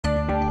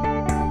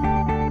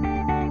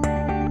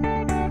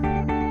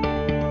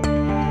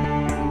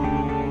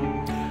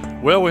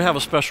Well, we have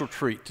a special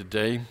treat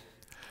today.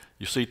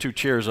 You see two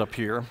chairs up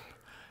here,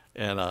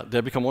 and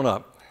Debbie, come on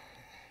up.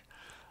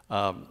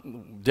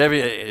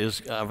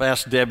 I've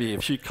asked Debbie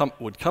if she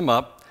would come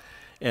up,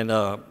 and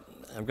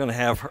I'm going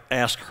to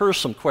ask her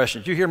some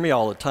questions. You hear me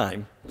all the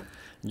time.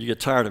 You get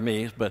tired of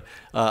me, but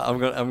I'm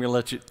going to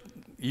let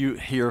you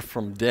hear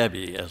from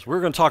Debbie, as we're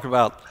going to talk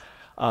about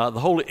the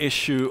whole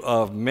issue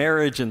of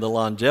marriage and the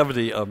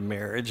longevity of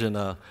marriage, and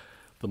the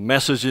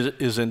message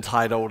is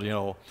entitled,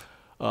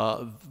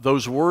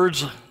 those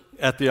words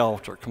at the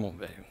altar. Come on,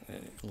 babe.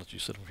 I'll let you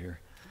sit over here.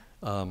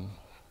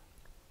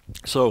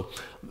 So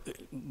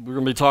we're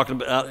going to be talking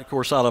about, of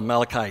course, out of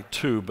Malachi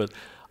 2, but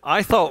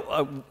I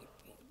thought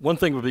one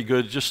thing would be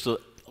good just to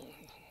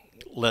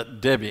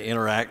let Debbie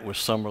interact with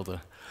some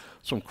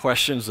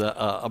questions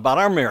about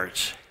our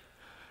marriage.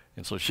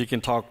 And so she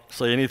can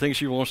say anything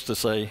she wants to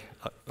say.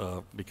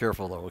 Be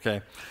careful, though,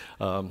 okay?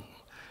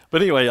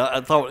 But anyway,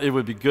 I thought it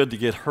would be good to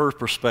get her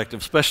perspective,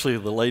 especially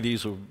the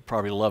ladies who would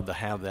probably love to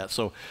have that.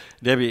 So,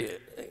 Debbie,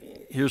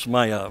 here's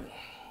my,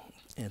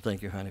 and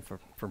thank you, honey,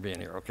 for being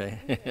here, okay?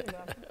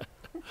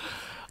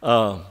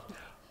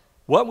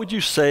 What would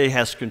you say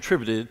has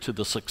contributed to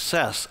the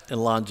success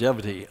and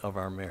longevity of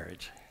our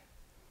marriage?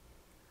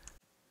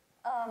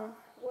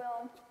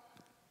 Well,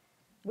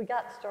 we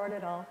got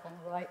started off on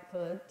the right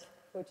foot,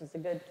 which is a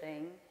good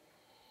thing,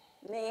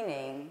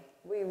 meaning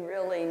we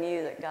really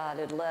knew that God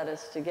had led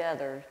us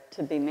together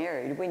to be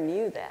married. We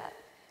knew that.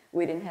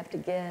 We didn't have to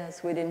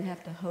guess. We didn't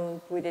have to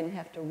hope. We didn't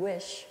have to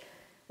wish.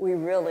 We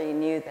really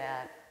knew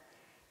that.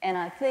 And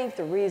I think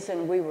the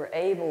reason we were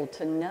able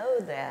to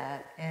know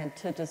that and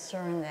to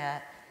discern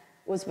that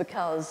was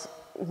because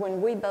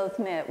when we both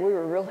met, we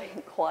were really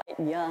quite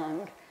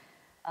young,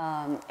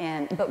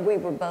 but we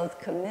were both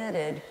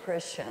committed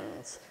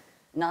Christians,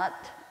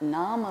 not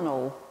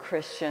nominal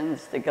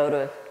Christians that go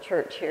to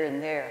church here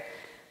and there,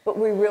 but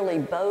we really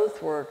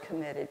both were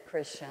committed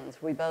Christians.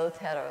 We both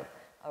had a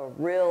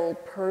real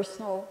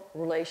personal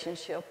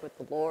relationship with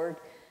the Lord.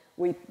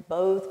 We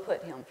both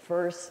put Him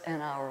first in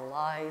our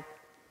life.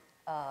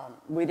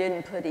 We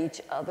didn't put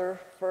each other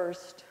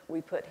first.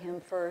 We put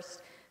Him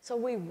first. So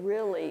we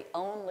really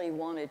only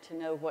wanted to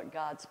know what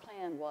God's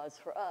plan was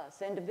for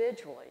us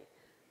individually.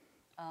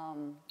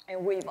 And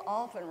we've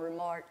often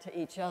remarked to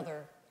each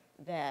other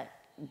that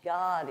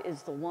God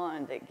is the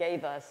one that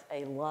gave us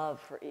a love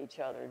for each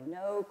other.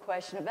 No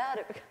question about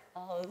it,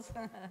 because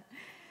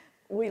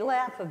we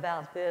laugh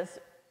about this.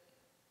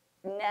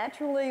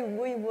 Naturally,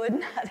 we would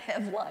not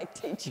have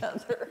liked each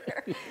other.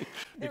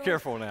 Be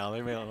careful now.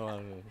 They may not know how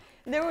to do it.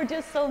 There were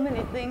just so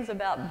many things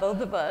about both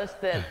of us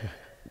that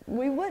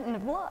we wouldn't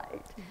have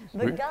liked,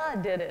 but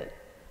God did it.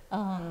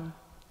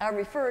 I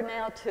refer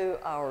now to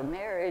our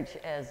marriage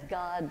as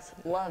God's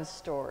love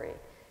story,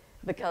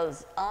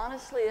 because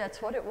honestly,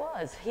 that's what it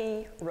was.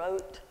 He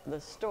wrote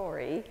the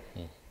story,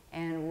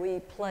 and we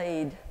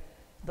played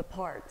the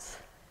parts,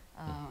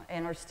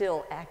 and are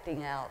still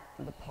acting out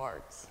the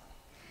parts.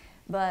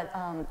 But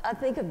I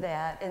think of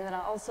that, and then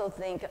I also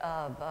think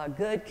of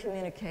good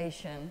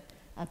communication.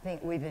 I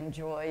think we've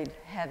enjoyed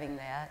having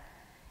that.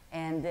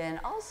 And then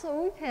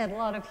also, we've had a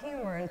lot of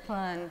humor and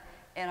fun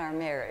in our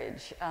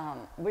marriage.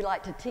 We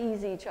like to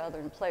tease each other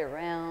and play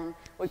around.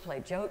 We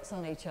play jokes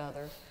on each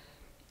other.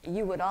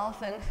 You would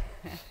often...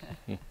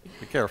 Be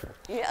careful.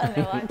 Yeah,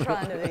 no, I'm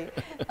trying to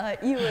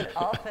be. You would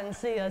often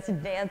see us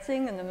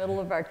dancing in the middle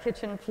of our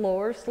kitchen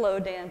floor, slow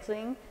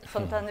dancing.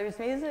 Sometimes there's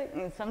music,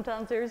 and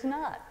sometimes there's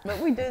not. But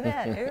we do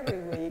that every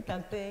week,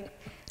 I think.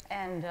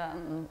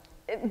 And,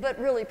 but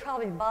really,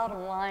 probably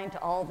bottom line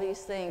to all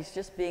these things,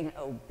 just being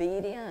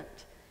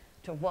obedient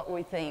to what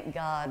we think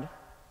God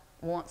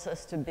wants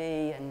us to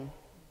be and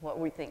what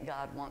we think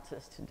God wants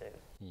us to do.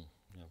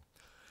 Yeah.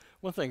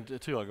 One thing,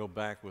 too, I'll go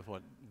back with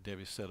what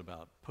Debbie said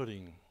about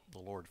putting the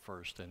Lord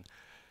first. And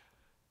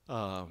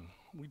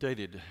we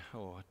dated,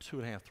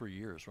 2.5, 3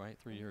 years, right?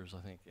 3 years, I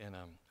think.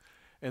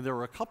 And there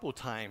were a couple of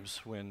times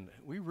when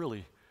we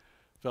really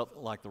felt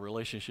like the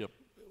relationship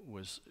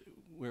was,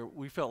 where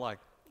we felt like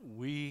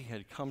we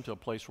had come to a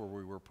place where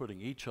we were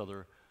putting each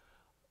other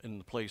in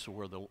the place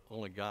where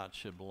only God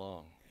should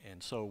belong.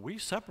 And so we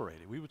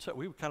separated. We would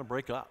kind of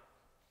break up.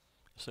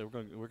 So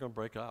we're going to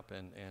break up,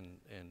 and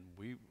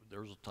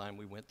there was a time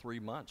we went 3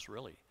 months,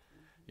 really,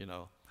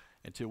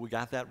 until we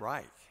got that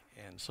right.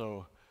 And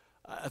so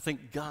I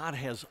think God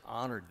has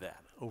honored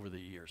that over the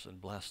years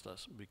and blessed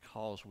us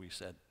because we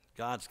said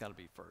God's got to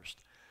be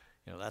first.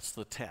 That's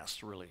the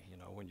test, really.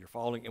 When you're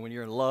falling and when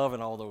you're in love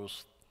and all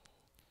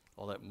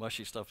that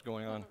mushy stuff's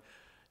going on,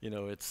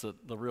 it's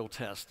the real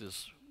test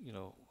is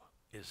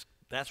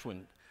that's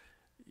when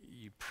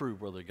you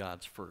prove whether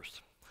God's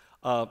first.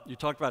 You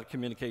talked about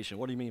communication.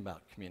 What do you mean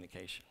about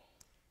communication?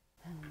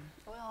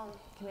 Well,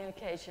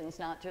 communication's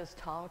not just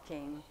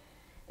talking.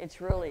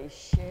 It's really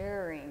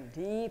sharing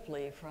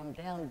deeply from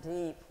down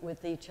deep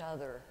with each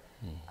other.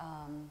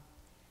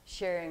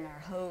 Sharing our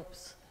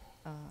hopes,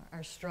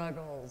 our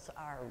struggles,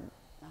 our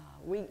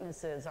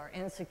weaknesses, our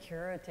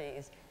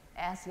insecurities,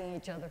 asking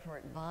each other for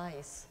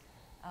advice,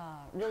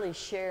 really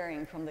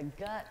sharing from the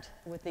gut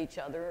with each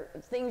other,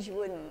 things you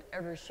wouldn't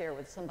ever share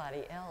with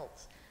somebody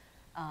else.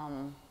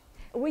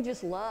 We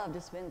just love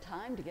to spend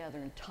time together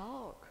and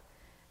talk.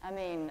 I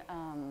mean,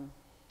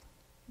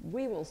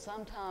 we will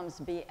sometimes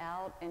be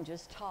out and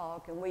just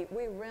talk, and we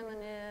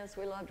reminisce.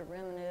 We love to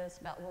reminisce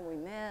about when we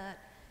met.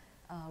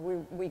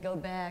 We go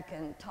back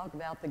and talk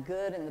about the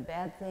good and the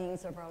bad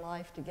things of our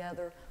life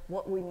together,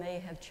 what we may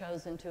have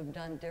chosen to have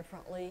done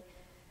differently.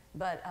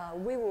 But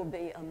we will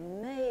be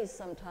amazed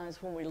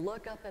sometimes when we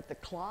look up at the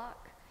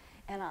clock,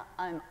 and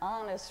I'm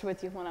honest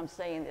with you when I'm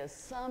saying this,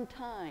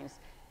 sometimes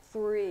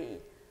 3,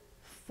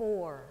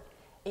 4,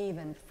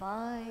 even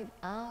 5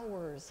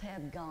 hours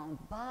have gone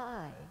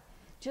by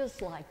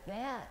just like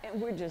that,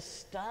 and we're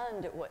just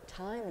stunned at what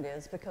time it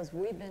is because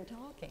we've been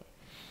talking.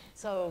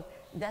 So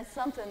that's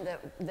something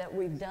that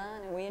we've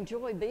done, and we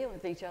enjoy being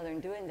with each other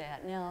and doing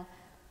that. Now,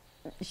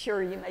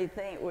 sure, you may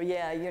think, well,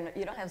 yeah,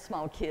 you don't have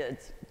small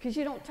kids, because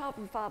you don't talk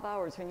for 5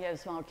 hours when you have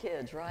small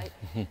kids, right?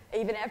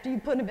 Even after you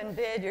put them in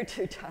bed, you're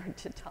too tired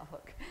to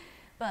talk.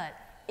 But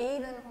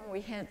even when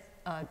we had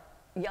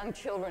young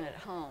children at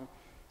home,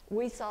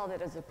 we saw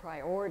that as a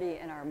priority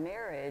in our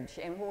marriage,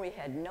 and when we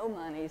had no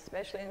money,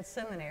 especially in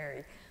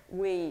seminary,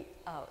 we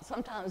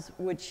sometimes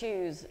would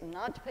choose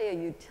not to pay a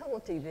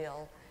utility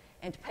bill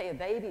and to pay a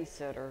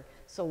babysitter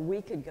so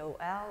we could go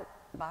out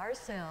by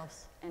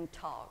ourselves and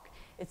talk.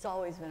 It's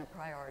always been a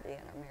priority in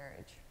our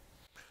marriage.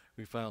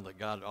 We found that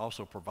God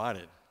also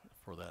provided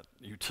for that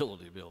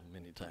utility bill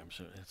many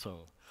times.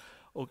 So,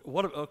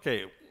 what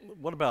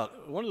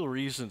about one of the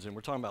reasons, and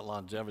we're talking about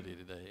longevity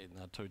today,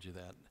 and I told you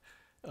that,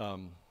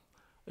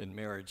 in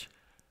marriage,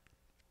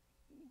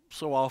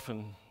 so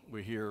often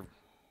we hear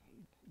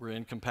we're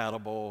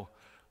incompatible,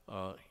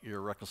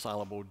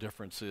 irreconcilable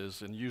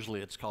differences, and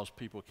usually it's because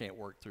people can't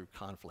work through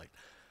conflict.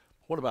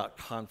 What about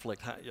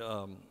conflict?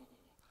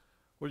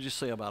 What did you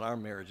say about our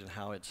marriage and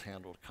how it's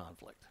handled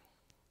conflict?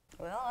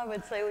 Well, I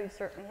would say we've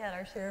certainly had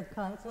our share of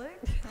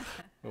conflict.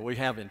 Well, we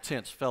have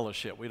intense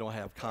fellowship. We don't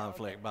have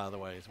conflict, okay, by the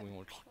way, so we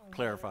want to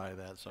clarify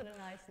that. So. Put a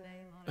nice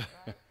name on it,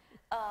 right?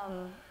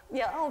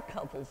 Yeah, all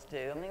couples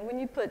do. I mean, when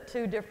you put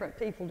two different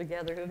people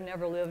together who've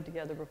never lived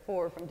together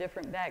before, from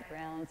different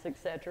backgrounds,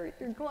 etc.,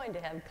 you're going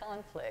to have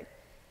conflict.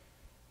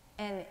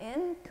 And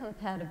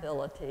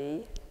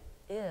incompatibility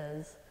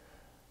is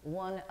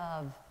one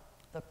of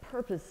the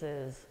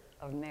purposes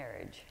of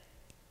marriage.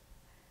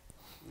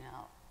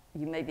 Now,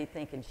 you may be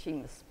thinking she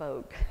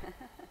misspoke.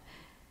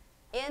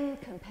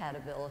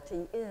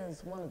 Incompatibility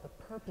is one of the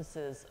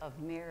purposes of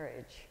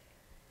marriage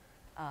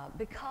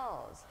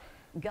because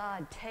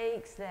God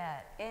takes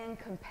that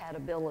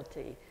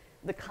incompatibility,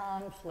 the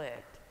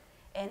conflict,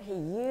 and He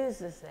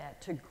uses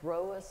that to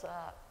grow us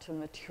up, to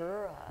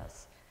mature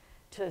us,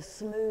 to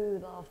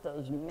smooth off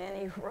those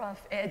many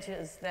rough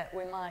edges that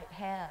we might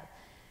have,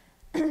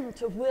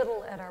 to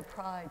whittle at our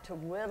pride, to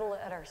whittle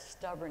at our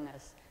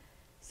stubbornness.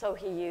 So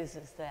He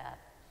uses that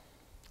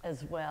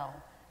as well.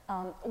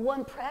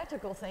 One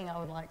practical thing I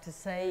would like to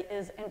say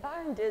is, and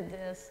Byron did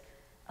this,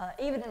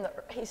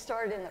 he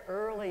started in the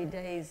early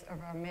days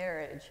of our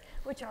marriage,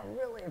 which I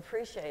really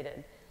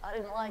appreciated. I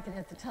didn't like it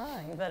at the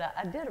time, but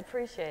I did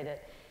appreciate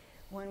it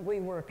when we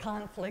were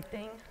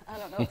conflicting. I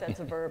don't know if that's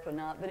a verb or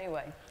not, but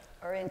anyway,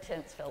 or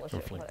intense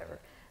fellowship, whatever.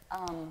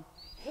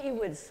 He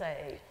would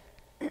say,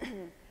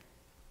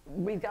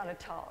 we've got to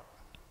talk.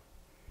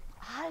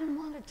 I didn't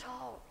want to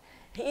talk.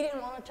 He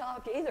didn't want to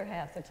talk either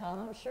half the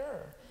time, I'm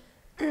sure.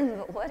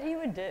 But what he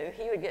would do,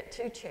 he would get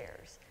 2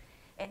 chairs,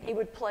 and he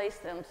would place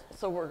them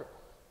so we're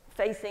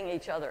facing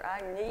each other.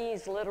 Our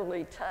knees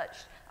literally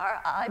touched.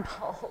 Our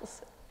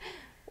eyeballs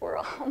were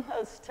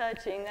almost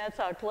touching. That's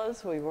how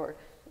close we were.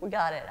 We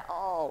got it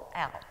all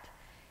out.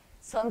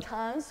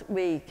 Sometimes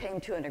we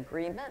came to an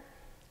agreement.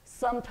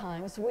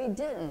 Sometimes we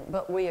didn't,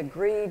 but we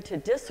agreed to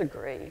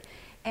disagree.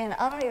 And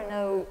I don't even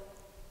know,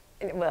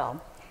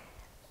 well,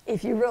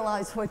 if you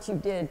realize what you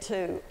did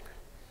too,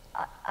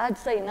 I'd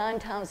say 9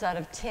 times out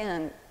of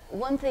 10,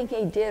 one thing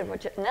he did,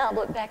 which now I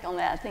look back on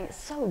that, I think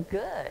it's so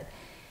good.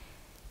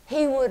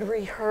 He would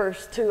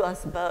rehearse to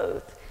us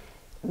both.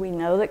 We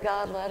know that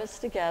God led us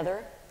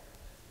together.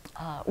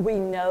 We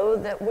know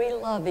that we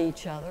love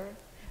each other.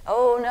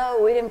 Oh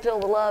no, we didn't feel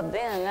the love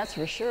then, that's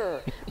for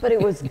sure. But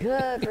it was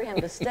good for him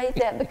to state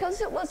that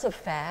because it was a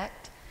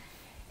fact.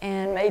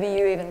 And maybe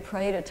you even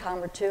prayed a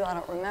time or 2, I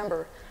don't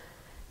remember.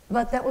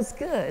 But that was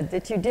good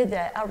that you did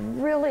that. I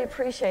really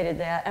appreciated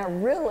that. I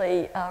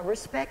really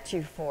respect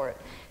you for it.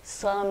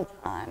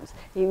 Sometimes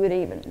he would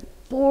even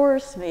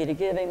force me to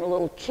give him a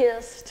little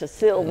kiss to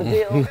seal the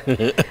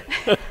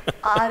deal.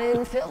 I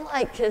didn't feel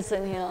like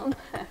kissing him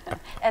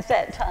at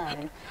that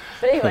time.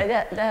 But anyway,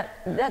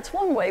 that's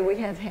one way we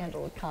have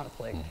handled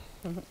conflict.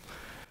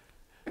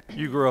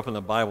 You grew up in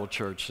a Bible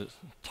church that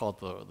taught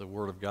the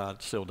Word of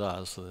God, still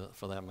does,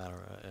 for that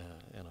matter,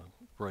 in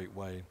a great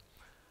way.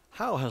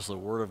 How has the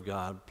Word of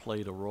God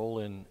played a role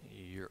in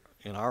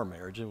our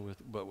marriage,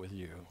 but with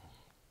you?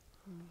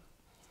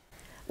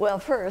 Well,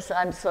 first,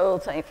 I'm so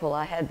thankful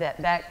I had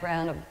that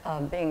background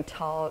of being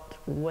taught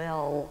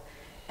well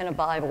in a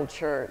Bible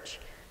church.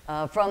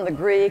 from the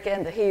Greek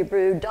and the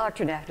Hebrew,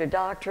 doctrine after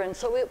doctrine.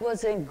 So it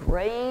was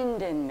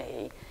ingrained in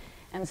me,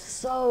 and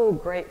so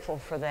grateful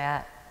for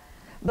that.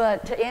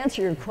 But to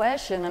answer your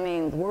question, I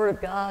mean, the Word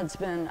of God's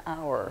been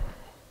our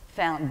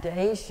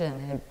foundation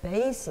and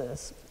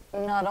basis,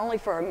 not only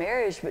for our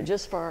marriage, but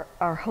just for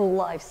our whole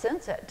life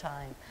since that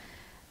time.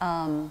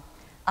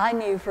 I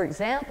knew, for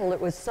example, it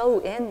was so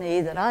in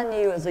me that I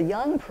knew as a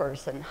young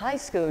person, high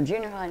school,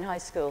 junior high and high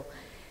school,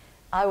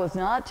 I was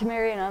not to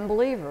marry an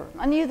unbeliever.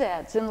 I knew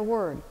that, it's in the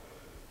Word.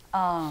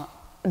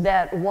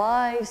 That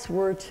wives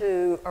were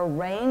to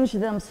arrange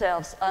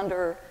themselves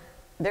under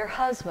their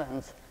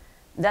husbands.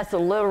 That's a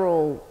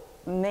literal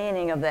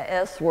meaning of the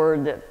S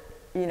word that,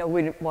 you know,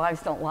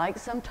 wives don't like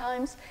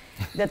sometimes.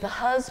 That the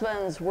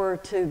husbands were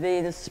to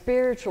be the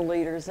spiritual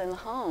leaders in the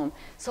home.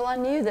 So I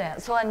knew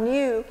that. So I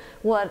knew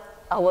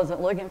what, I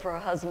wasn't looking for a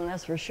husband,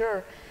 that's for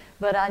sure,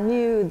 but I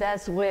knew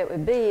that's the way it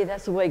would be.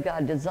 That's the way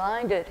God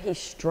designed it. He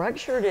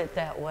structured it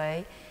that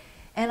way.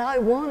 And I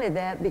wanted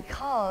that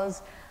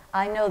because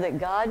I know that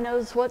God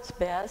knows what's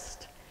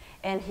best,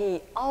 and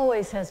He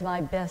always has my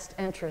best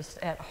interest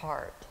at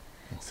heart.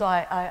 So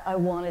I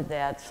wanted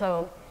that.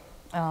 So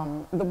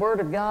the Word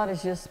of God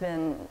has just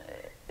been,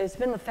 it's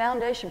been the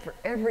foundation for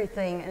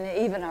everything, and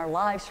even our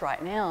lives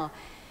right now,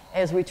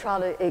 as we try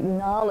to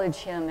acknowledge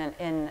Him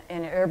in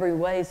every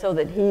way so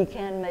that He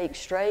can make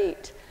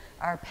straight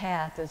our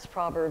path, as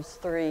Proverbs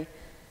 3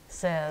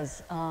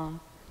 says.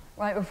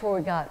 Right before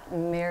we got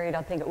married,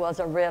 I think it was,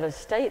 I read a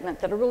statement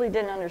that I really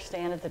didn't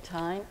understand at the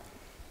time.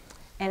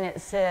 And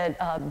it said,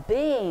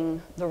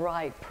 being the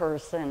right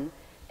person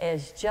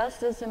is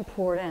just as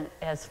important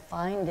as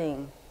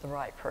finding the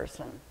right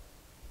person.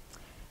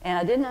 And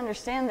I didn't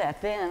understand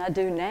that then. I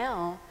do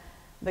now,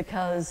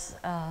 because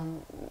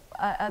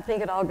I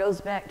think it all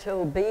goes back to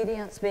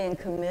obedience, being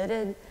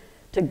committed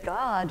to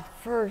God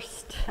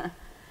first,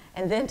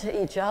 and then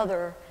to each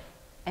other,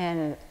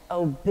 and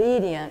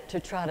obedient to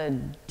try to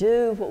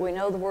do what we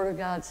know the Word of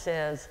God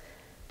says,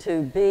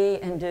 to be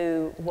and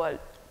do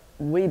what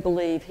we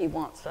believe He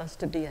wants us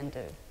to be and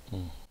do.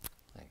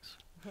 Thanks.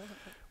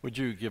 Would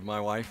you give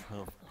my wife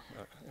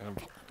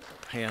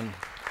a hand?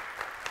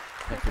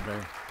 Thank you,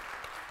 babe.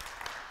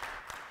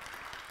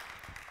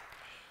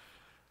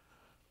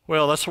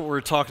 Well, that's what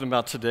we're talking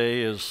about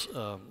today.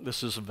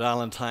 This is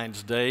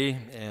Valentine's Day,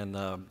 and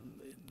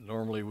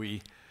normally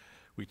we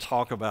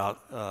talk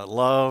about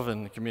love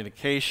and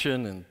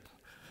communication and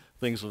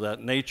things of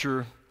that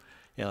nature.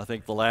 And I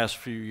think the last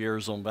few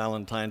years on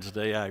Valentine's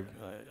Day, I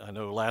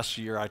know last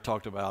year I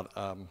talked about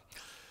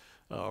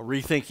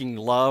rethinking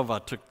love. I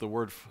took the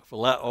word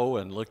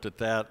phileo and looked at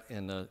that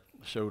and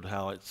showed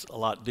how it's a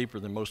lot deeper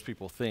than most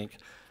people think.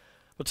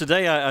 But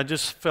today I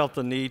just felt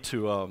the need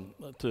to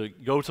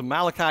go to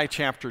Malachi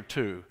chapter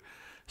 2.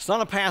 It's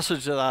not a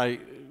passage that I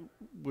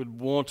would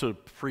want to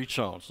preach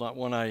on. It's not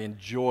one I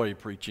enjoy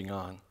preaching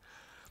on.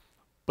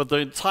 But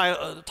the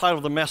title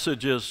of the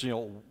message is,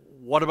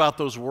 what about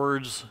those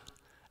words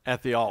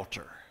at the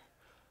altar?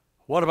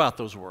 What about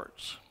those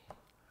words?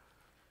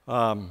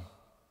 Are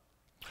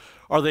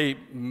they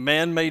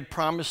man-made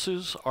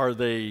promises? Are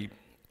they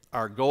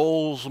our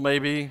goals,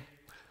 maybe?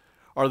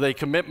 Are they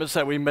commitments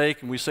that we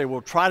make and we say,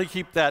 we'll try to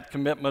keep that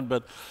commitment,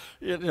 but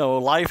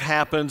life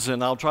happens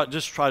and I'll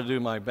just try to do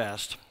my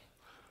best?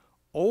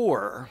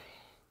 Or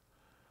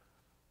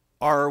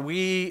are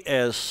we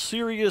as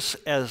serious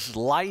as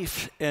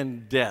life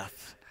and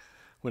death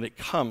when it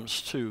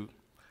comes to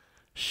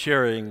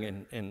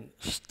sharing and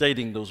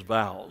stating those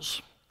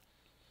vows?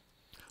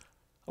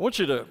 I want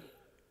you to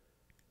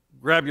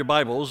grab your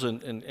Bibles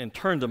and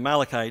turn to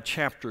Malachi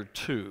chapter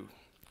 2.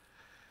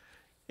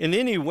 In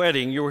any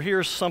wedding, you'll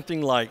hear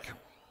something like,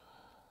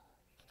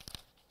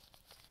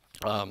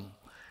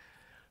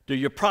 do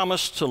you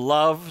promise to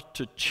love,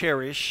 to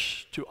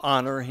cherish, to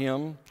honor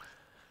him,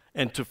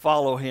 and to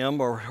follow him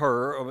or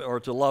her, or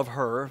to love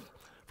her,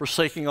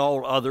 forsaking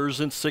all others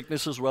in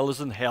sickness as well as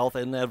in health,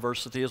 in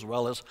adversity as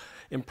well as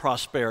in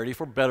prosperity,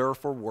 for better or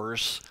for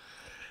worse,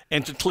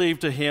 and to cleave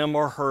to him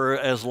or her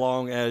as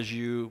long as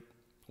you,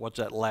 what's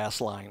that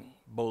last line,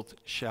 both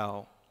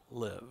shall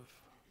live?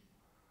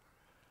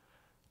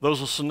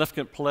 Those are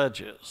significant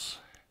pledges.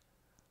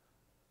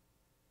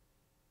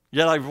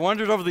 Yet I've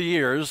wondered over the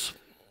years,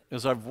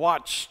 as I've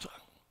watched,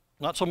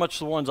 not so much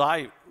the ones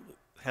I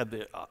had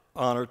the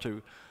honor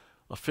to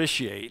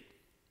officiate,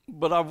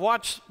 but I've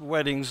watched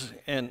weddings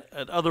and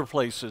at other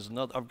places, and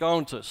I've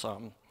gone to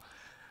some,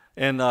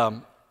 and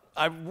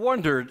I've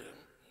wondered,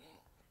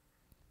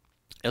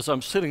 as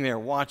I'm sitting there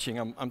watching,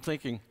 I'm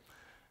thinking,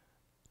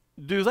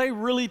 do they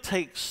really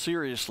take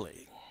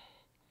seriously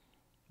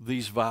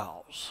these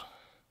vows?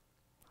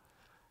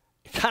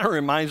 It kind of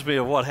reminds me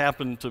of what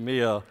happened to me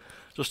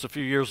just a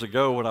few years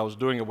ago when I was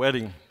doing a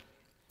wedding.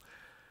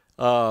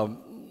 We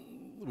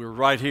were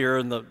right here,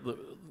 and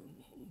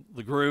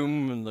the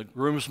groom and the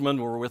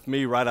groomsmen were with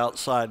me right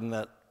outside in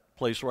that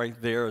place right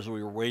there as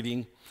we were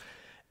waiting.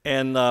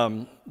 And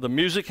the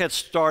music had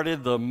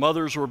started, the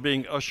mothers were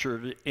being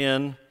ushered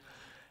in,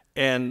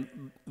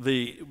 and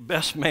the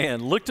best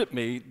man looked at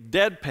me,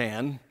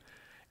 deadpan,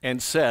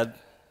 and said,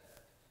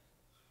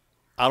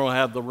 I don't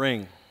have the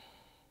ring.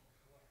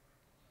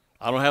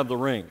 I don't have the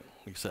ring,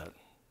 he said.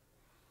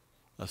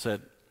 I said,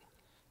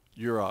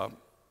 you're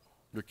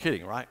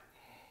kidding, right?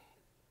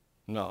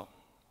 No,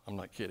 I'm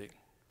not kidding.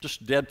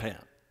 Just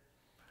deadpan.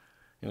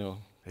 You know,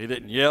 he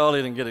didn't yell,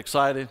 he didn't get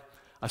excited.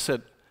 I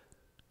said,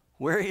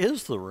 where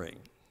is the ring?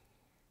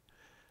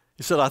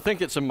 He said, I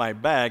think it's in my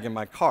bag in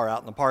my car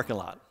out in the parking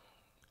lot.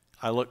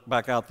 I looked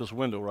back out this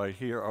window right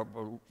here,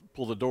 or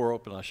pulled the door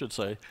open, I should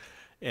say,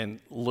 and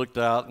looked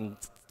out and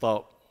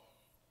thought,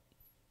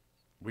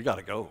 we got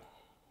to go.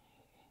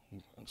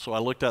 So I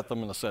looked at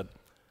them and I said,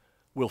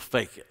 we'll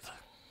fake it.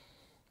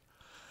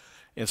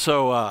 And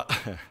so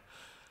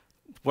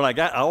when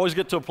I always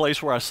get to a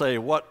place where I say,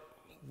 what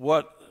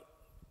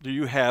do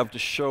you have to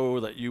show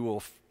that you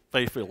will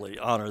faithfully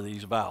honor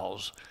these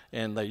vows?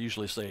 And they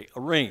usually say a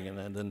ring,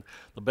 and then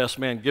the best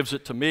man gives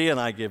it to me, and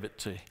I give it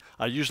to.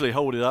 I usually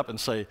hold it up and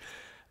say,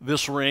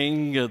 this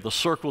ring, the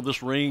circle of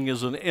this ring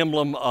is an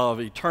emblem of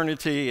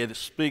eternity. It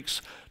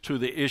speaks to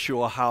the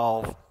issue of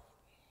how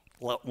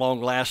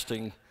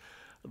long-lasting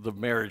the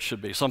marriage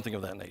should be, something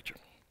of that nature.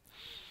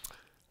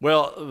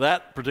 Well,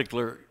 that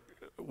particular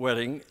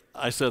wedding,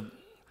 I said,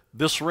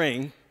 this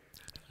ring,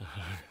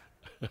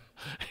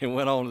 and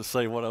went on to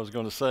say what I was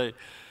going to say.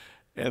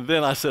 And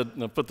then I said,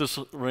 now put this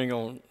ring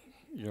on,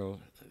 you know,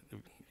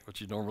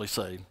 what you normally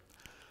say.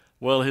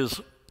 Well,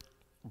 his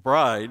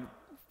bride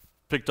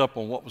picked up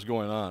on what was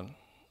going on,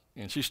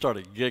 and she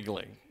started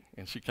giggling,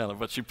 and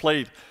but she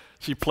played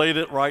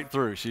it right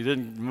through. She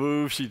didn't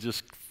move, she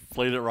just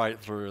played it right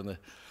through.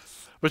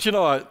 But you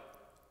know,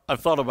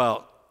 I've thought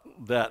about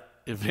that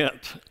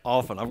event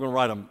often. I'm going to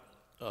write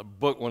a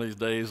book one of these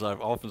days, I've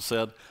often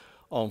said,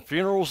 on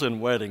funerals and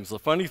weddings, the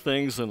funny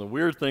things and the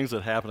weird things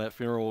that happen at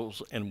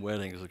funerals and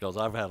weddings, because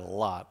I've had a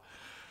lot.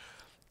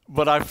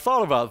 But I've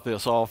thought about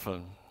this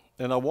often,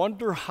 and I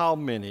wonder how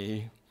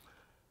many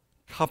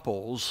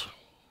couples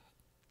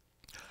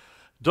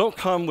don't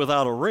come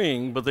without a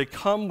ring, but they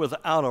come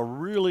without a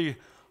really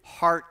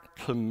heart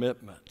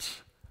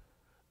commitment,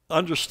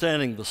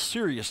 understanding the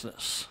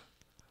seriousness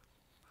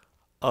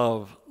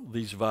of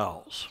these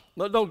vows.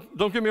 Now,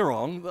 don't get me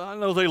wrong. I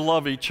know they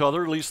love each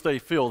other. At least they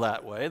feel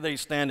that way. They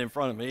stand in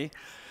front of me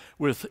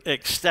with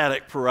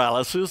ecstatic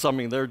paralysis. I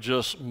mean, they're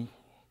just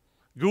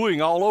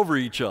gooing all over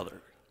each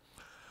other.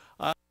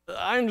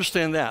 I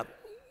understand that.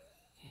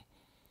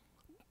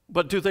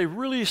 But do they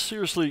really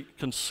seriously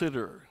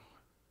consider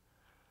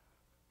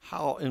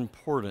how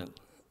important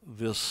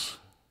those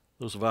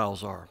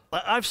vows are?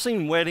 I've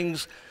seen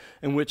weddings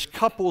in which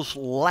couples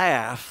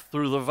laugh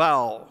through the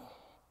vow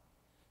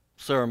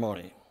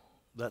ceremony,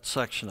 that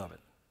section of it.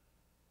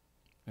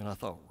 And I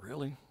thought,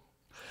 really?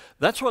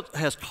 That's what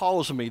has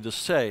caused me to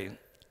say,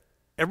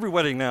 every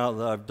wedding now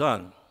that I've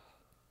done,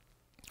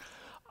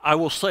 I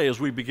will say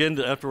as we begin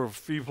to, after a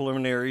few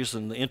preliminaries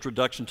and the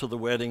introduction to the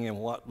wedding and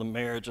what the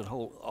marriage and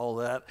all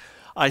that,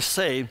 I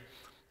say,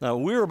 now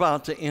we're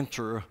about to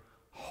enter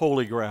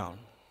holy ground.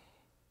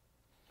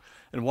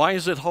 And why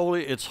is it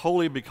holy? It's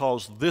holy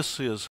because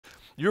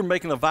you're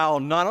making a vow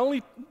not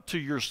only to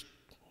your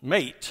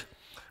mate,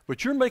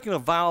 but you're making a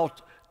vow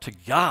to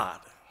God.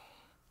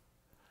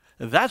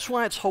 And that's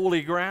why it's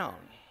holy ground.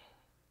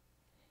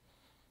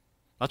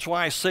 That's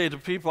why I say to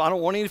people, I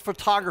don't want any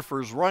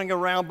photographers running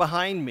around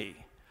behind me.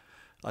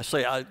 I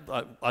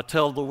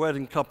tell the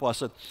wedding couple, I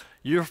said,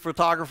 your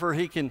photographer,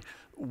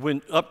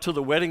 when up to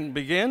the wedding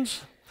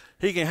begins,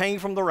 he can hang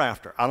from the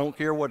rafter. I don't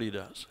care what he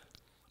does.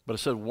 But I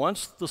said,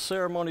 once the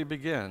ceremony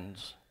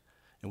begins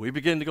and we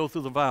begin to go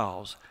through the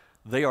vows,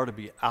 they are to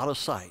be out of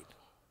sight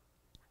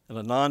and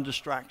a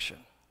non-distraction.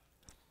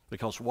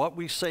 Because what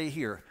we say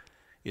here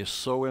is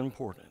so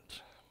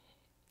important.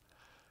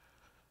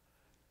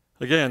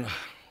 Again,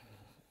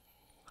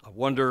 I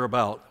wonder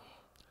about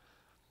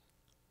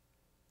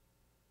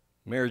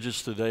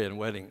marriages today and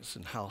weddings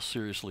and how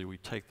seriously we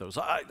take those.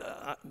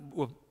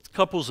 With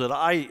couples that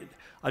I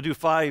do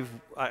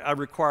I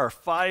require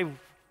 5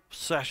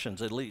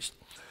 sessions at least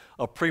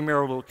of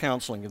premarital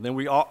counseling, and then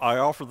I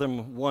offer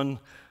them one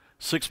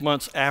 6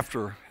 months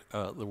after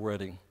the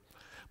wedding.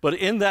 But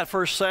in that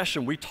first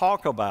session, we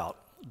talk about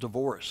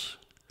divorce.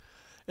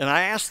 And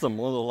I ask them,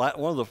 one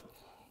of the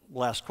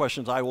last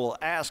questions I will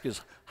ask is,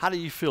 how do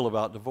you feel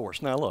about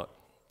divorce? Now look,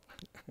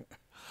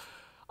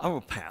 I'm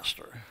a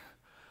pastor.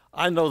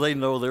 I know they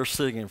know they're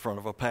sitting in front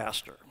of a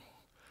pastor.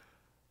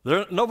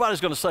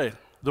 Nobody's going to say,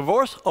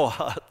 divorce?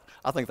 Oh,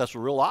 I think that's a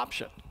real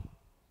option.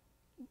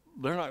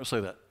 They're not going to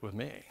say that with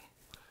me.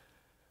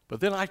 But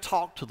then I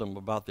talk to them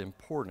about the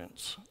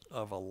importance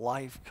of a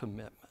life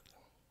commitment.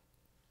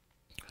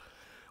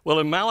 Well,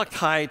 in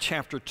Malachi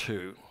chapter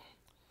 2,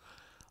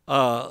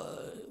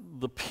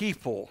 the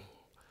people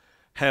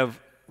have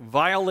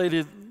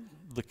violated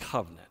the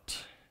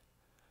covenant.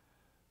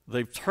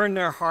 They've turned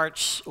their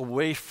hearts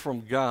away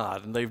from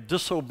God, and they've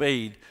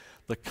disobeyed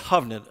the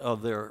covenant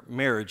of their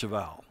marriage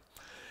vow.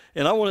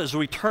 And as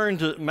we turn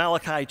to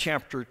Malachi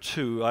chapter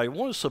 2, I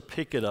want us to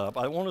pick it up.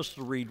 I want us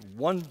to read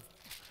one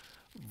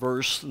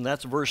verse, and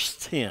that's verse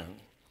 10.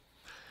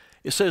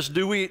 It says,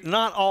 do we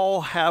not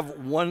all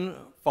have one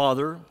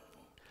Father?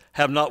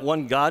 Have not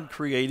one God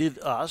created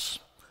us?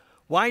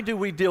 Why do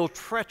we deal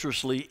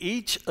treacherously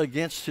each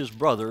against his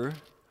brother,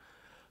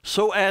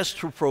 so as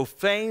to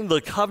profane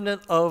the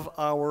covenant of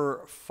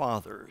our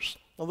fathers?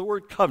 Now, the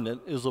word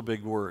covenant is a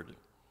big word.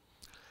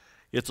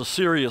 It's a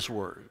serious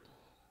word.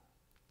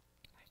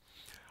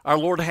 Our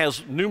Lord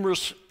has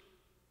numerous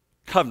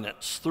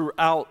covenants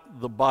throughout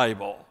the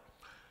Bible.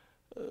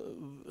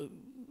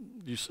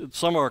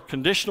 Some are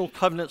conditional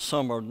covenants,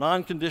 some are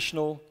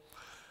non-conditional.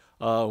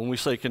 When we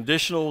say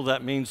conditional,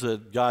 that means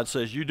that God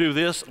says, you do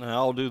this, and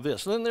I'll do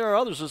this. And then there are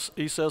others,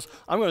 he says,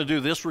 I'm going to do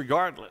this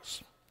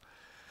regardless.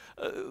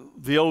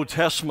 The Old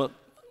Testament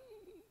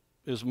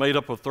is made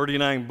up of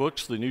 39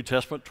 books, the New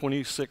Testament,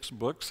 26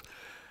 books.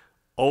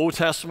 Old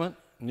Testament,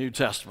 New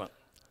Testament.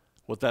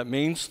 What that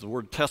means, the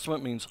word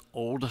testament means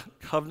Old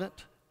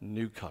Covenant,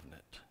 New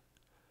Covenant.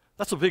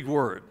 That's a big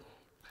word.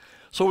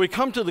 So we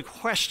come to the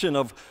question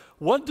of,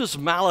 what does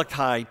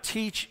Malachi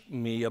teach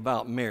me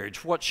about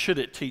marriage? What should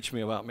it teach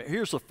me about marriage?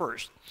 Here's the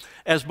first.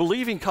 As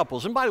believing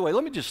couples, and by the way,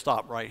 let me just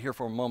stop right here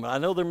for a moment. I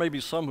know there may be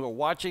some who are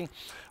watching,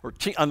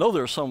 I know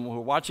there are some who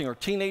are watching are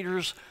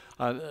teenagers,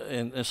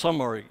 and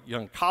some are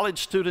young college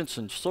students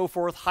and so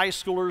forth, high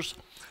schoolers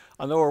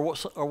I know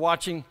are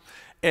watching.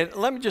 And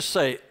let me just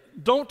say,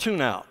 don't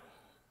tune out.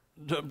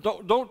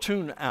 Don't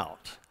tune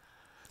out.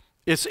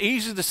 It's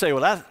easy to say,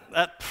 well,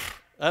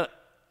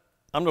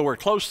 I'm nowhere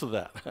close to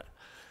that.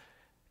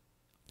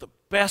 The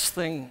best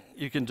thing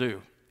you can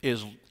do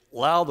is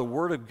allow the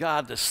Word of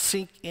God to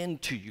sink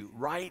into you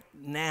right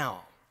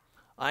now.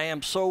 I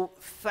am so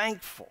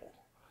thankful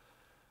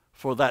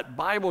for that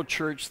Bible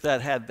church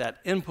that had that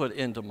input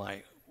into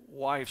my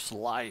wife's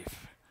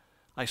life.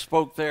 I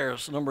spoke there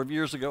a number of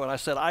years ago, and I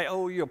said, I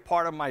owe you a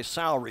part of my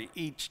salary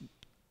each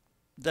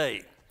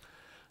day.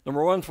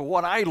 Number one, for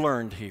what I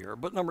learned here,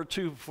 but number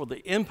two, for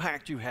the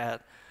impact you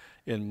had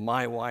in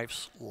my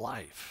wife's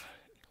life.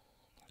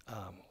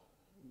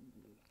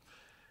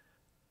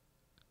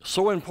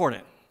 So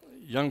important,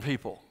 young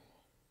people,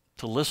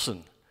 to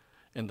listen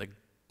and to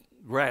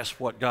grasp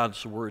what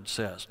God's Word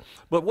says.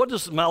 But what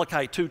does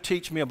Malachi 2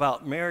 teach me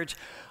about marriage?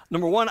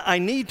 Number one, I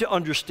need to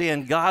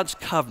understand God's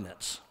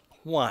covenants.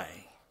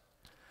 Why?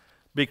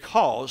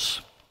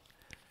 Because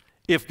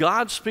if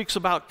God speaks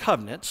about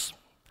covenants,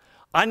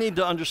 I need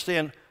to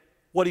understand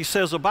what he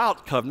says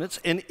about covenants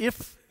and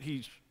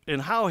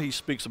how he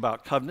speaks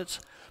about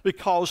covenants,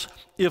 because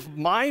if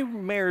my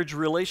marriage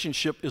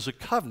relationship is a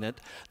covenant,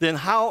 then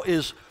how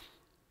is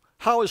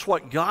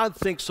what God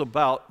thinks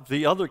about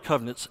the other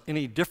covenants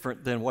any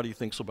different than what he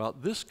thinks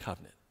about this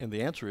covenant? And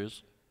the answer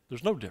is,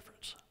 there's no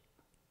difference.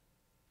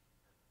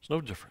 There's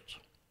no difference.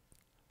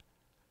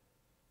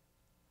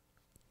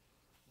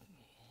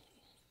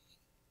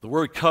 The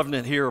word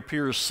covenant here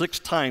appears 6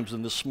 times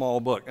in this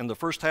small book. In the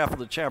first half of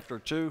the chapter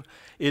 2,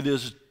 it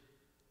is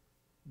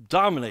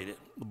dominated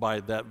by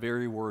that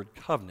very word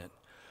covenant.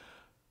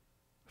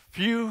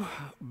 Few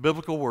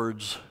biblical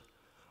words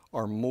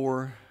are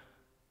more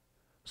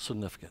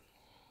significant.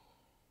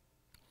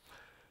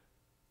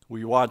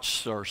 We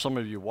watched, or some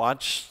of you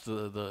watched,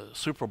 the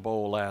Super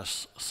Bowl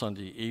last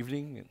Sunday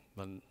evening,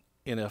 the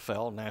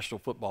NFL, National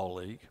Football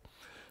League.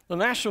 The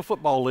National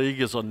Football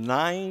League is a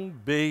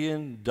 $9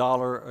 billion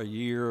a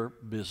year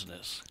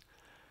business.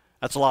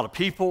 That's a lot of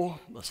people,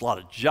 that's a lot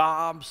of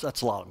jobs,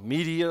 that's a lot of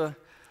media,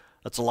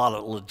 that's a lot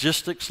of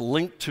logistics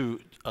linked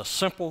to a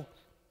simple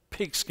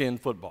pigskin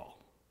football.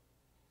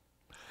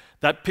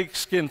 That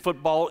pigskin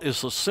football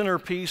is the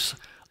centerpiece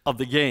of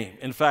the game.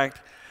 In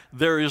fact,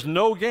 there is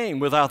no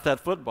game without that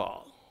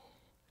football.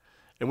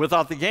 And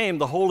without the game,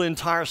 the whole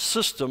entire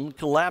system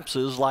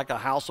collapses like a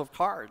house of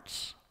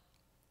cards.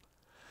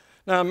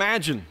 Now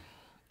imagine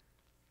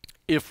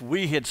if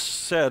we had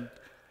said,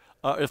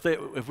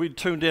 if we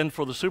tuned in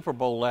for the Super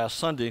Bowl last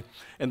Sunday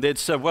and they'd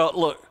said, well,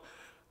 look,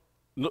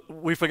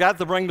 we forgot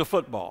to bring the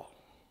football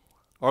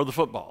or the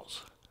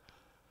footballs,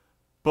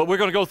 but we're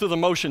going to go through the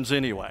motions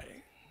anyway.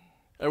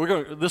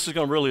 And this is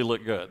going to really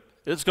look good.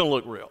 It's going to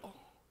look real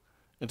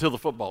until the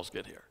footballs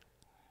get here.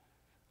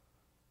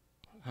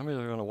 How many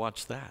are going to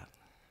watch that?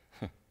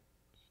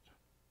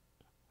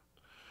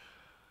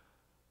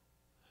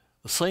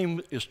 The same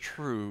is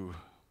true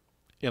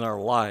in our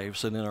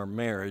lives and in our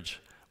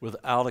marriage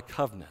without a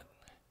covenant,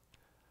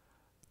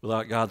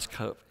 without God's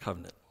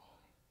covenant.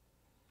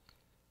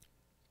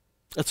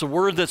 It's a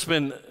word that's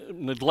been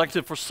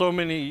neglected for so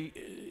many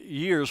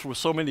years with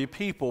so many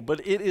people,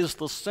 but it is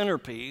the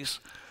centerpiece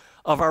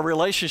of our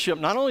relationship,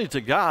 not only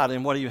to God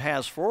and what he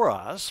has for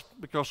us,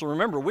 because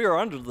remember, we are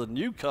under the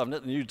new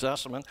covenant, the New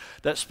Testament,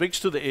 that speaks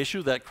to the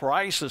issue that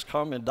Christ has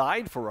come and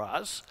died for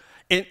us.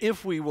 And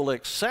if we will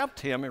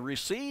accept him and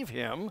receive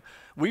him,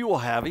 we will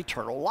have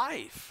eternal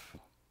life.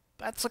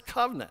 That's a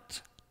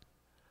covenant.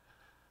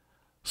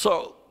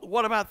 So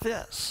what about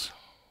this?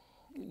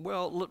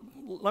 Well,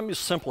 let me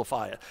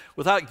simplify it.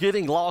 Without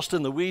getting lost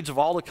in the weeds of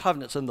all the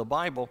covenants in the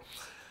Bible,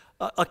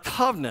 a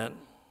covenant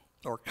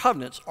or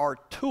covenants are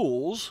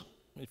tools.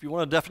 If you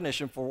want a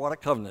definition for what a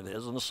covenant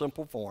is in a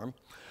simple form,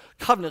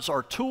 covenants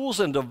are tools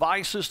and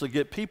devices to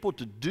get people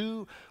to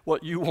do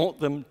what you want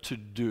them to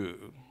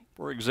do.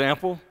 For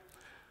example,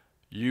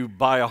 you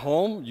buy a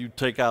home, you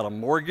take out a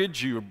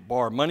mortgage, you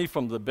borrow money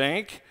from the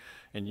bank,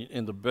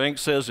 and the bank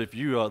says if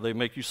they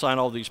make you sign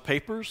all these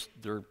papers,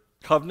 they're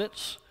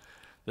covenants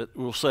that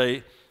will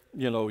say,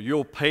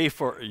 you'll pay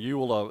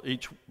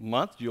each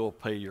month, you'll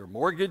pay your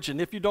mortgage, and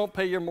if you don't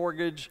pay your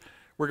mortgage,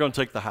 we're going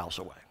to take the house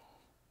away.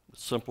 As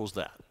simple as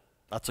that.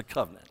 That's a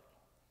covenant.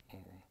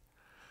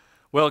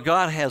 Well,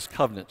 God has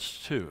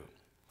covenants too,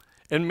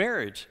 and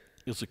marriage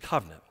is a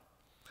covenant.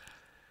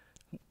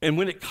 And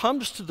when it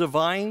comes to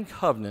divine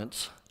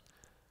covenants,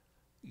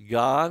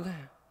 God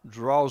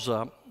draws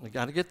up, I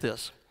got to get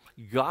this,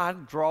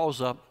 God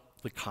draws up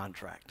the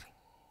contract.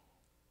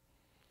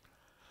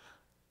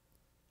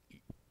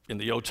 In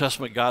the Old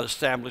Testament, God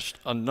established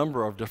a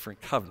number of different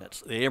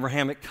covenants. The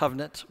Abrahamic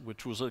covenant,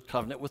 which was a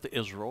covenant with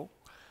Israel,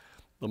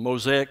 the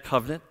Mosaic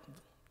covenant,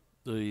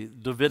 the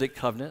Davidic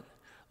covenant,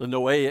 the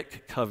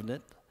Noahic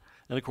covenant,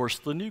 and of course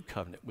the new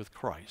covenant with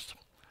Christ.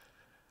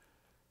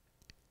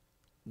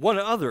 One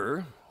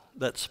other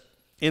that's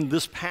in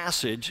this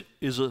passage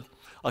is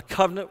a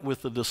covenant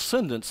with the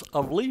descendants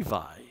of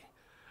Levi.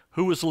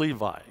 Who was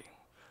Levi?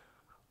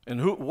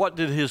 And what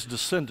did his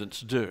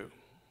descendants do?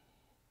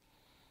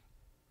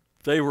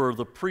 They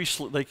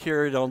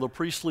carried on the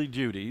priestly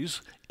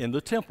duties in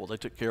the temple. They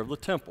took care of the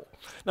temple.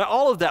 Now,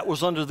 all of that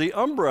was under the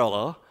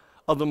umbrella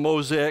of the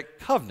Mosaic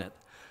covenant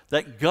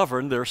that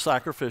governed their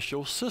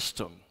sacrificial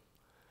system.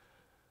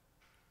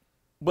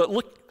 But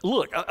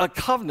look, a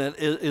covenant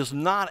is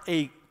not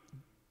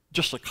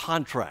just a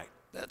contract.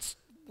 That's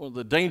one of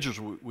the dangers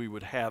we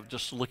would have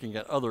just looking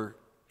at other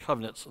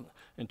covenants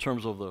in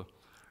terms of the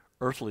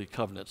earthly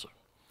covenants.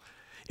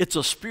 It's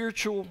a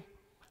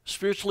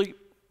spiritually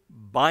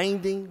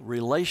binding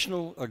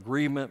relational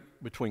agreement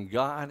between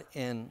God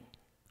and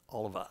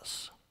all of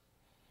us.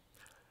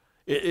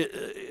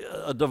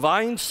 A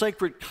divine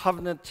sacred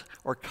covenant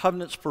or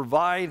covenants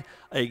provide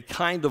a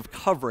kind of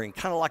covering,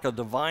 kind of like a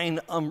divine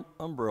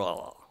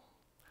umbrella.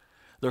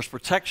 There's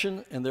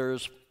protection and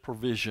there's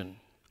provision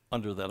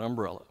under that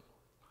umbrella.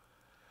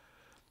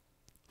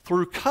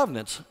 Through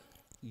covenants,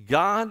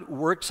 God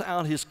works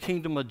out his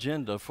kingdom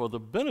agenda for the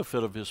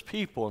benefit of his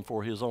people and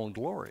for his own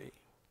glory.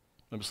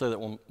 Let me say that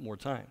one more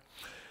time.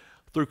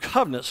 Through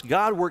covenants,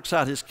 God works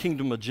out his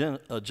kingdom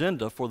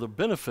agenda for the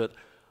benefit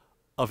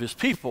of his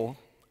people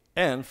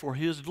and for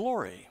his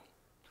glory.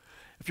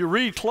 If you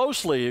read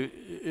closely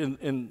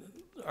in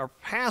our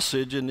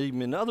passage and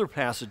even in other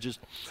passages,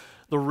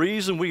 the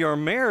reason we are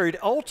married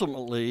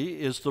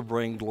ultimately is to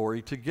bring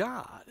glory to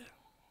God.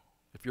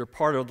 If you're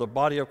part of the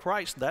body of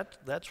Christ,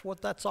 that's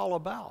what that's all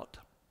about.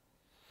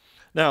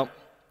 Now,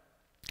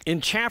 in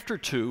chapter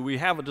 2, we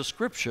have a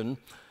description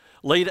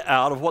laid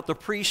out of what the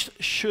priests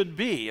should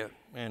be,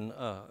 and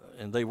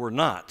they were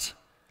not.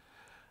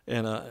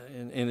 And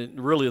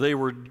they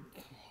were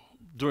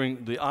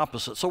doing the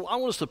opposite. So I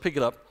want us to pick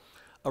it up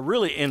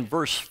really in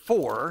verse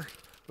 4,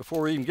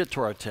 before we even get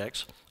to our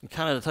text, and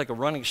kind of take a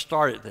running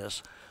start at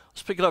this.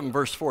 Let's pick it up in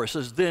verse 4. It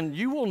says, "Then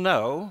you will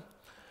know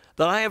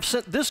that I have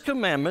sent this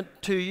commandment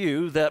to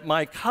you, that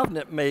my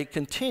covenant may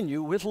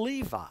continue with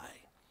Levi,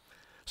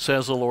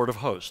 says the Lord of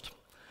hosts.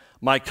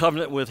 My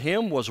covenant with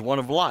him was one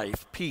of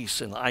life, peace,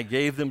 and I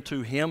gave them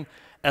to him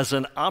as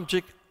an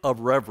object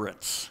of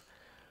reverence.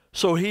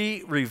 So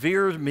he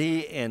revered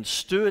me and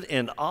stood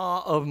in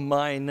awe of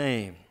my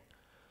name.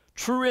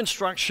 True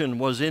instruction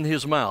was in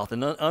his mouth,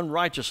 and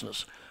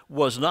unrighteousness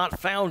was not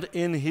found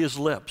in his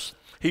lips.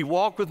 He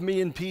walked with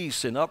me in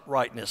peace and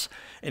uprightness,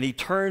 and he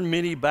turned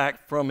many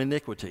back from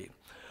iniquity.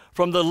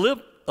 From the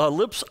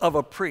lips of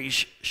a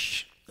priest,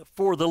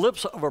 for the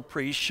lips of a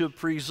priest should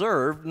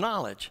preserve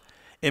knowledge,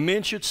 and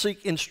men should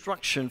seek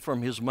instruction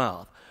from his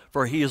mouth,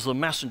 for he is the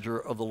messenger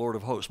of the Lord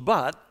of hosts.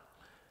 But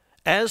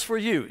as for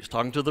you," he's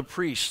talking to the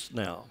priests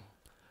now,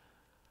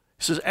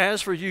 he says,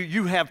 "as for you,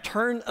 you have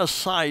turned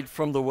aside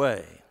from the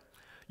way.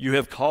 You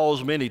have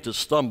caused many to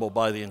stumble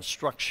by the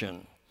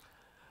instruction.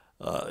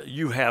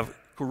 You have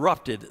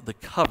corrupted the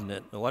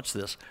covenant." Now watch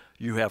this.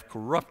 "You have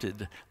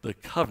corrupted the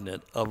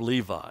covenant of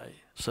Levi,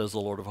 says the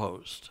Lord of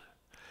hosts."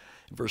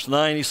 In verse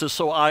 9, he says,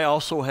 "So I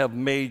also have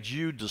made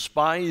you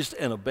despised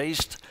and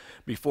abased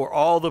before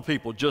all the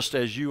people, just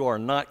as you are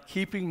not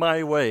keeping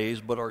my ways,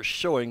 but are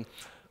showing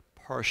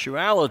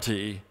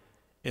partiality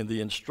in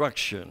the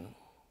instruction."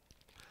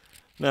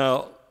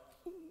 Now,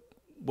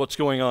 what's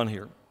going on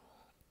here?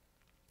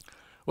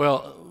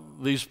 Well,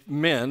 these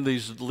men,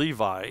 these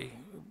Levi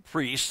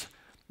priests,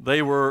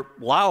 they were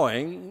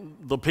allowing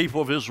the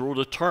people of Israel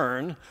to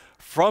turn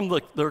from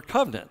their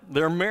covenant,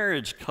 their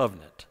marriage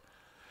covenant.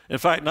 In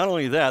fact, not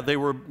only that, they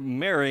were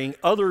marrying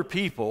other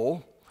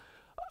people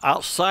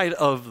outside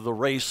of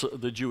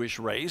the Jewish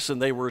race,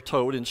 and they were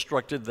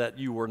instructed that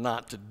you were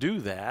not to do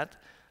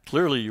that.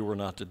 Clearly, you were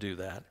not to do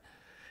that.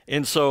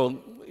 And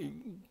so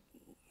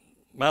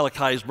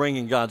Malachi is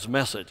bringing God's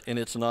message, and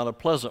it's not a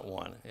pleasant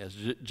one, as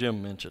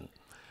Jim mentioned.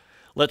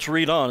 Let's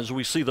read on as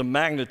we see the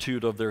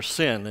magnitude of their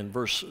sin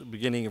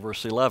beginning in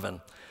verse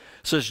 11.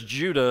 It says,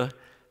 "Judah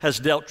has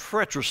dealt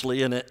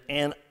treacherously, and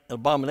an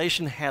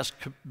abomination has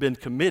been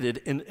committed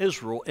in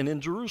Israel and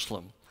in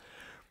Jerusalem.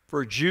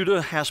 For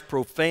Judah has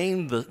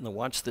profaned now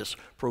watch this,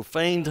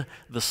 profaned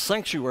the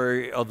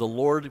sanctuary of the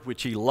Lord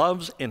which he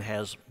loves, and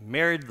has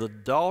married the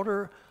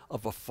daughter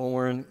of a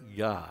foreign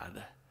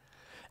god.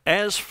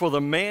 As for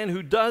the man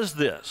who does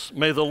this,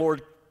 may the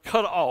Lord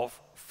cut off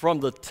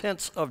from the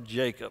tents of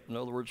Jacob, in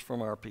other words,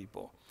 from our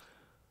people,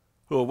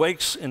 who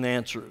awakes and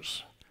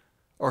answers,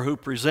 or who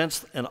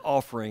presents an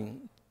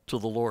offering to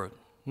the Lord.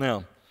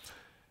 Now,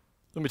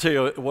 let me tell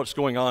you what's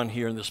going on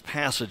here in this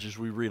passage as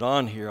we read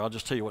on here. I'll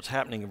just tell you what's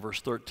happening in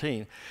verse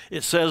 13.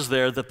 It says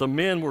there that the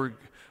men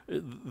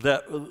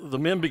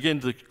began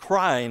to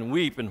cry and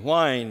weep and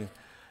whine.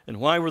 And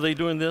why were they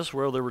doing this?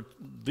 Well,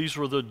 these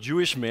were the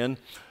Jewish men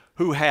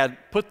who had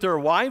put their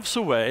wives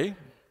away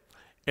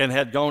and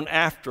had gone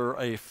after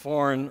a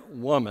foreign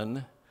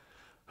woman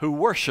who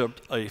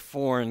worshiped a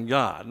foreign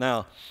god.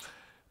 Now,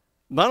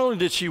 not only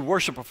did she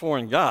worship a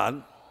foreign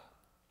god,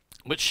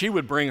 but she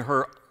would bring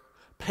her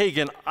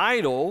pagan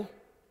idol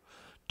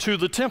to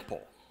the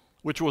temple,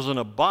 which was an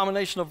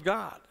abomination of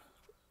God.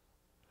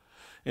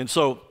 And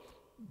so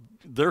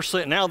they're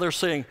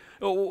saying,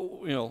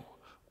 oh, you know,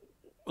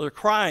 they're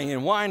crying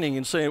and whining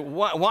and saying,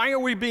 why are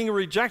we being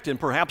rejected? And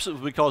perhaps it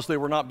was because they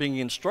were not being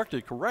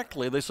instructed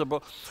correctly. They said,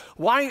 but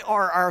why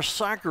are our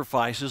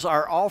sacrifices,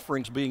 our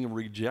offerings being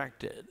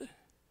rejected?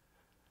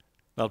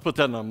 Now, to put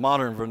that in a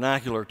modern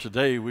vernacular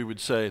today, we would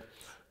say,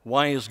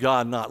 why is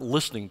God not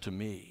listening to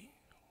me?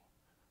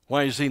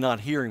 Why is he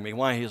not hearing me?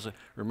 Why is it?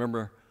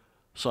 Remember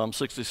Psalm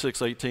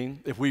 66:18?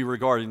 If we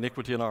regard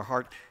iniquity in our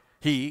heart,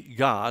 he,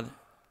 God,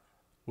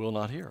 will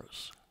not hear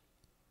us.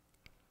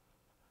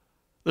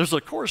 There's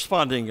a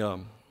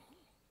corresponding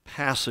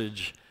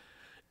passage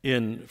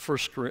in 2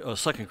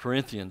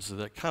 Corinthians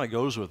that kind of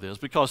goes with this,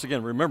 because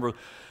again, remember,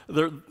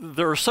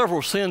 there are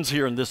several sins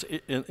here in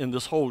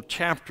this whole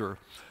chapter.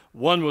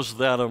 One was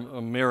that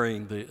of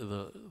marrying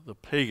the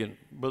pagan,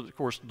 but of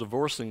course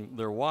divorcing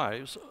their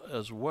wives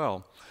as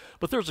well.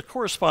 But there's a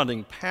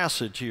corresponding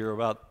passage here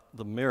about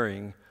the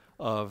marrying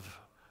of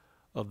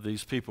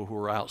these people who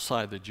are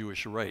outside the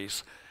Jewish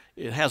race.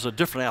 It has a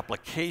different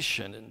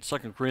application. In 2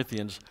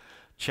 Corinthians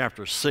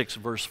chapter 6,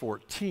 verse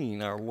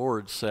 14, our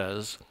Lord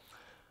says,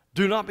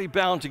 "Do not be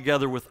bound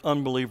together with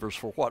unbelievers,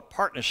 for what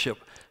partnership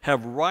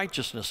have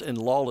righteousness and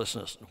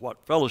lawlessness? And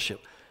what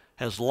fellowship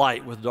has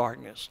light with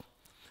darkness?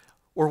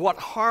 Or what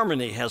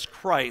harmony has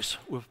Christ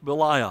with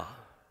Belial?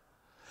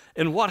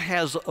 And what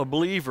has a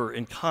believer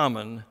in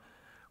common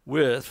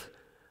with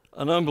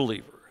an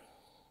unbeliever?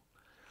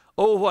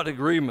 Oh, what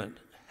agreement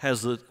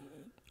has the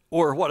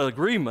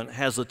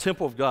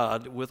temple of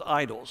God with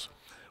idols?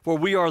 For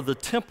we are the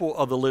temple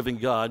of the living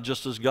God,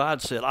 just as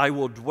God said, I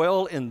will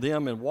dwell in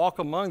them and walk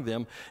among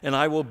them, and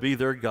I will be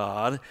their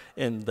God,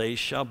 and they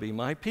shall be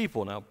my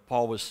people." Now,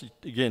 Paul was,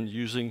 again,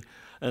 using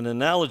an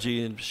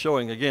analogy and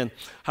showing, again,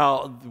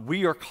 how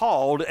we are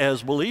called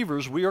as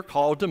believers, we are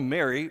called to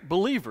marry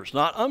believers,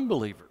 not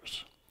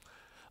unbelievers.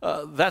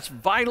 That's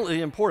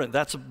vitally important.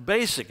 That's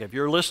basic. If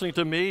you're listening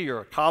to me,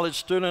 you're a college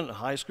student, a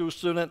high school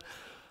student,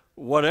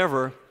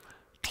 whatever,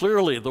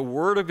 clearly the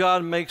Word of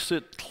God makes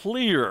it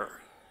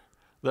clear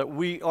that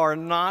we are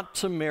not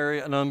to marry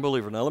an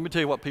unbeliever. Now, let me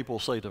tell you what people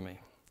say to me.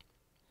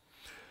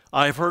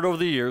 I've heard over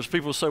the years,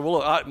 people say, well,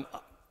 look,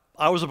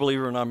 I was a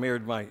believer and I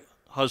married my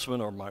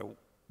husband or my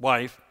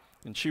wife,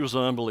 and she was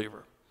an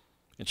unbeliever.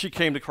 And she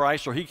came to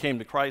Christ or he came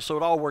to Christ, so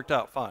it all worked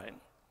out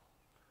fine.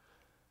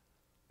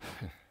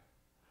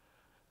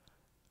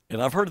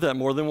 And I've heard that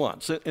more than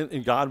once.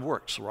 And God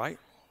works, right?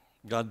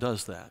 God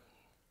does that.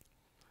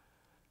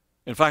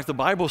 In fact, the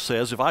Bible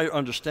says, if I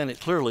understand it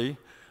clearly,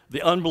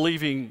 the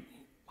unbelieving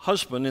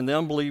husband and the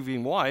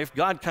unbelieving wife,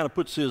 God kind of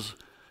puts his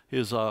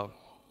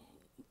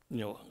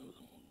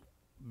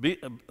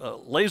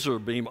laser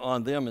beam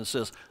on them and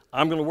says,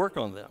 I'm going to work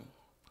on them.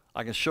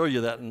 I can show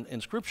you that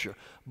in Scripture.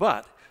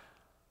 But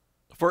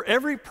for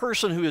every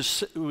person who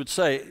would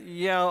say,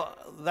 yeah,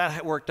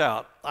 that worked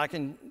out, I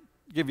can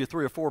give you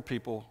 3 or 4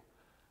 people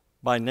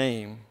by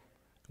name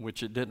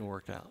which it didn't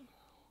work out.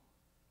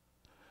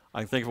 I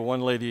can think of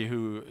one lady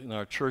who, in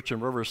our church in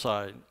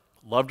Riverside,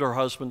 loved her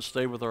husband,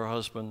 stayed with her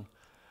husband,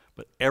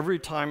 but every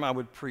time I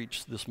would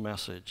preach this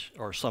message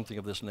or something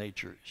of this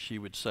nature, she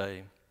would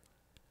say,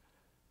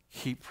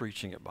 keep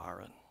preaching it,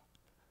 Byron.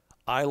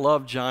 I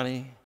love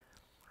Johnny.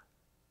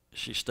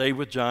 She stayed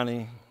with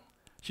Johnny.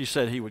 She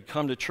said he would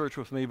come to church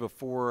with me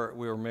before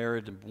we were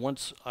married, and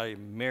once I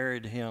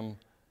married him,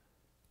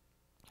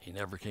 he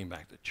never came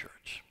back to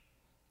church.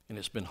 And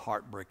it's been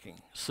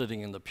heartbreaking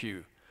sitting in the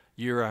pew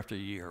year after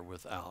year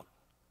without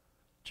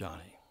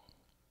Johnny.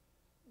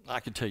 I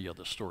could tell you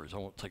other stories. I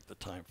won't take the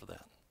time for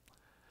that.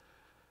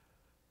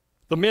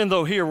 The men,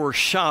 though, here were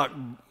shocked,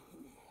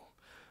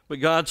 but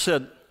God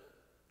said,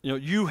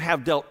 you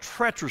have dealt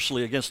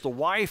treacherously against the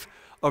wife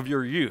of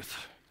your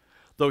youth,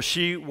 though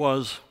she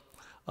was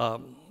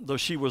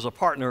a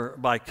partner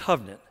by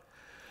covenant.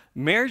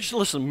 Marriage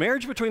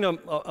between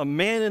a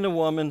man and a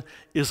woman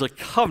is a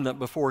covenant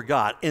before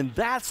God, and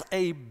that's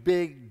a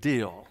big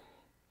deal.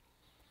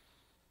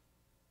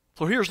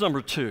 So here's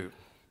number 2.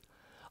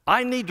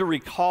 I need to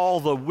recall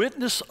the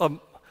witness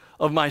of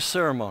of my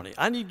ceremony.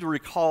 I need to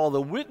recall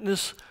the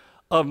witness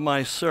of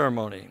my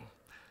ceremony.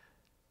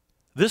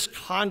 This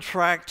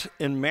contract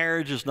in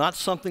marriage is not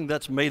something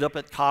that's made up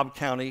at Cobb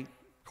County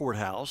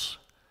Courthouse.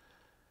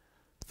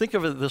 Think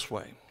of it this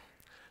way.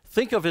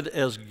 Think of it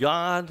as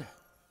God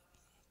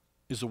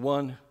is the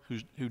one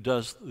who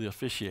does the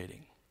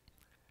officiating.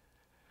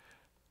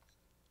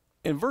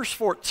 In verse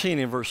 14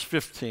 and verse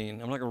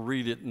 15, I'm not going to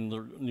read it in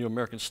the New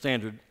American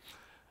Standard,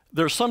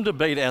 there's some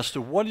debate as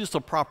to what is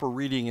the proper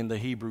reading in the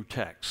Hebrew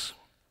text.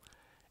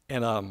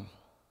 But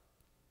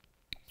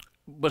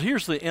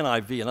here's the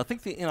NIV, and I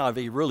think the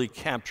NIV really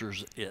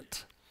captures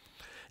it.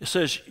 It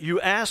says,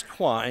 "You ask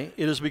why?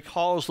 It is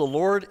because the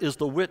Lord is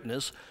the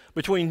witness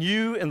between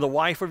you and the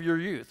wife of your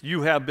youth.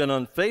 You have been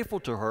unfaithful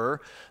to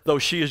her, though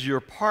she is your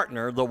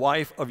partner, the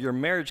wife of your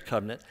marriage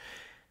covenant.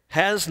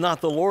 Has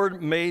not the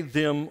Lord made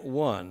them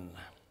one?"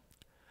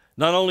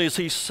 Not only is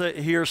he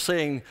here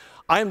saying,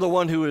 I'm the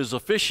one who is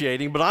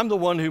officiating, but I'm the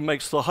one who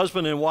makes the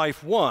husband and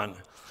wife one.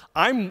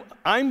 I'm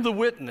the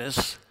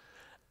witness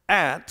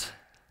at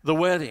the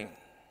wedding.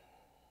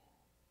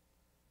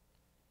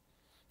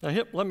 Now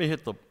let me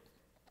hit the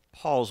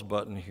pause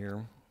button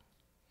here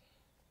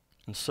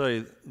and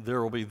say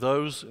there will be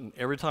those, and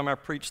every time I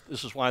preach,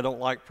 this is why I don't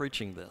like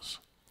preaching this.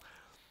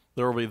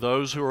 There will be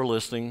those who are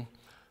listening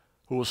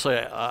who will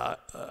say,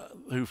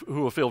 who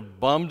will feel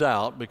bummed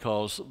out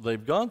because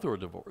they've gone through a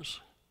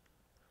divorce.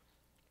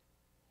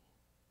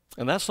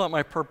 And that's not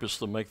my purpose,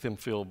 to make them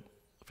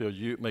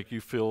make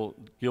you feel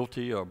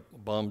guilty or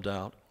bummed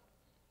out.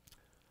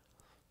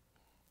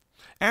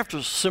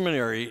 After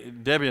seminary,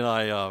 Debbie and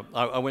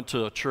I went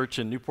to a church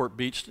in Newport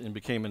Beach and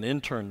became an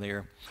intern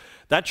there.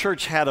 That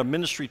church had a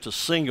ministry to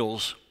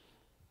singles.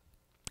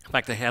 In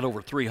fact, they had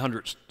over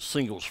 300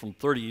 singles from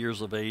 30 years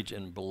of age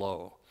and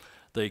below.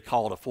 They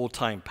called a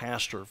full-time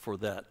pastor for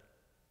that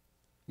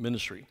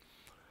ministry.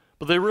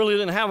 But they really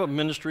didn't have a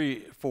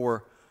ministry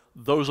for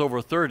those over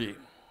 30.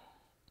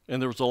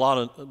 And there was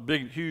a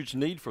huge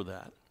need for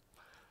that.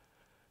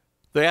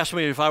 They asked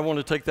me if I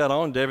wanted to take that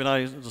on. Debbie and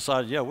I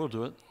decided, yeah, we'll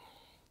do it.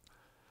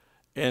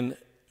 And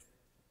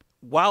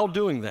while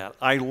doing that,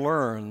 I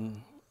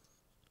learned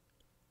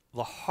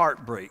the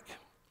heartbreak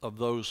of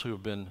those who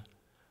have been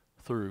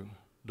through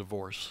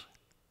divorce.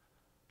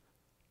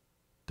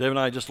 Dave and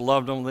I just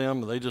loved on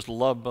them. They just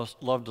loved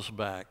us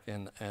back.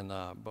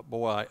 But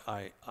boy,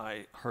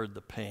 I heard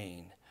the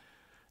pain.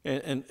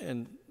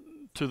 And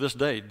to this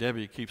day,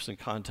 Debbie keeps in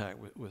contact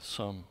with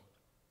some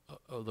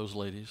of those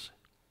ladies.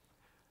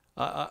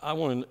 I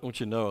want you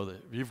to know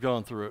that if you've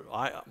gone through it,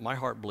 my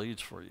heart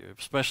bleeds for you,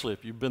 especially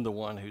if you've been the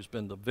one who's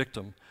been the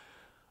victim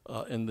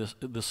in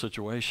this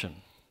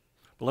situation.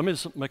 But let me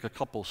just make a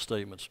couple of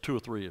statements, 2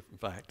 or 3 in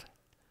fact.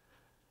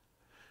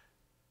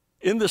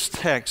 In this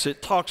text,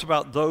 it talks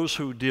about those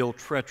who deal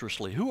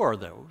treacherously. Who are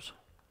those?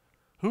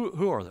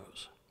 Who are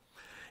those?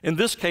 In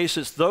this case,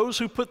 it's those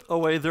who put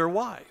away their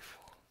wife,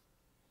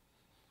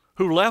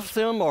 who left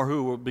them or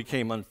who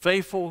became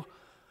unfaithful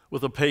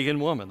with a pagan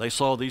woman. They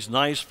saw these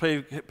nice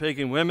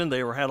pagan women. They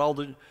had all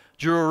the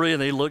jewelry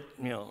and they looked,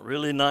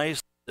 really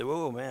nice. They said,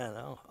 oh man.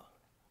 Oh.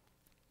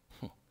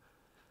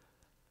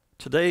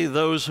 Today,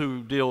 those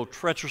who deal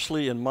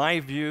treacherously, in my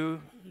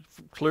view,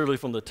 clearly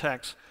from the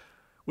text,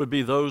 would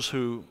be those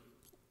who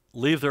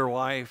leave their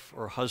wife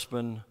or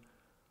husband,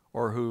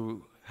 or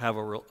who have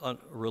a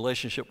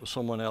relationship with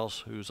someone else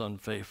who's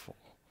unfaithful.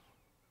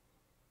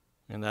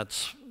 And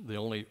that's the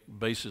only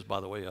basis, by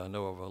the way, I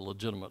know of a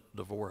legitimate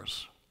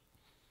divorce.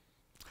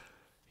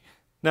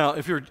 Now,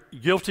 if you're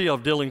guilty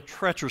of dealing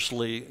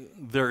treacherously,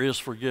 there is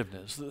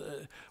forgiveness.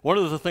 One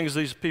of the things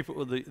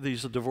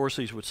these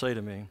divorcees would say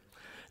to me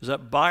is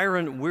that,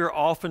 Byron, we're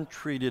often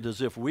treated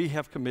as if we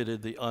have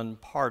committed the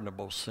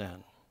unpardonable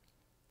sin.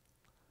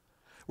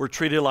 We're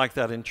treated like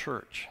that in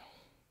church.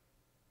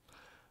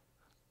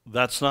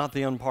 That's not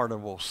the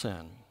unpardonable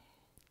sin.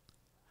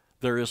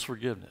 There is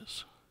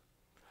forgiveness.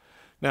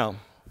 Now,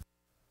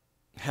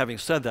 having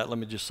said that, let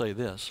me just say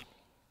this.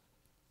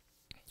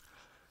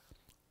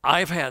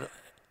 I've had,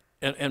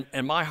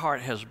 and my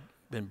heart has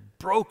been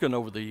broken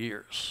over the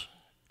years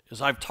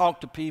as I've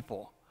talked to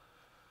people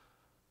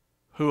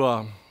who,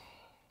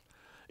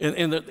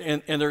 and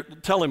they're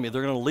telling me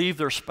they're going to leave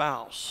their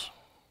spouse.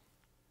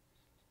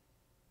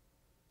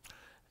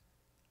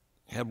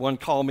 I had one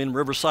call me in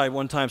Riverside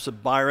one time,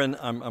 said, Byron,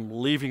 I'm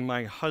leaving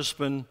my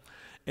husband,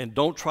 and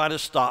don't try to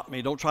stop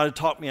me. Don't try to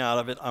talk me out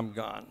of it. I'm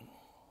gone.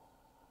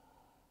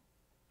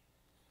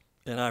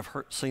 And I've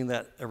seen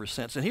that ever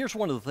since. And here's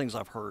one of the things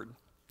I've heard.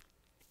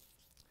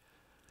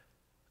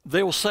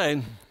 They will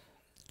say,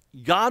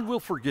 God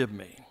will forgive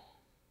me.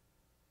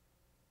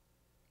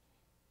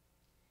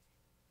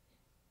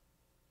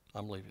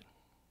 I'm leaving.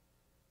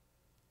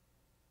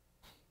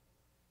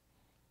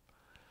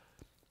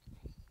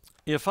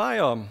 If I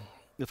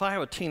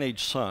have a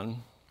teenage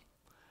son,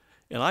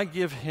 and I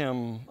give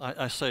him,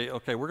 I say,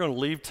 okay, we're going to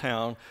leave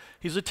town.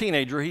 He's a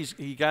teenager.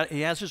 He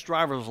has his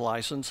driver's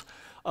license.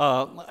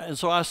 And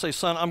so I say,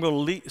 son, I'm going to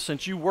leave,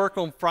 since you work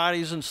on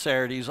Fridays and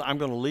Saturdays, I'm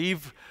going to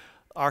leave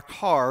our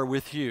car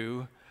with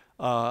you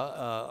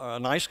a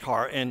nice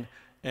car, and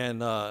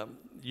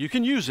you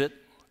can use it,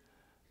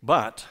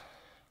 but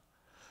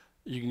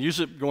you can use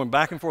it going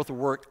back and forth to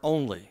work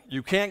only.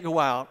 You can't go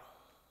out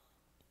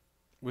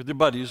with your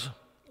buddies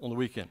on the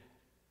weekend.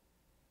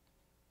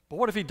 But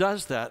what if he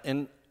does that,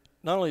 and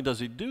not only does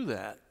he do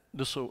that,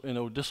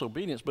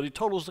 disobedience, but he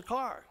totals the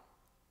car?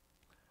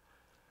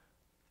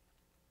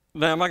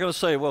 Now, am I going to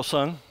say, well,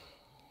 son,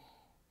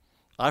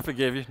 I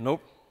forgive you.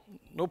 Nope,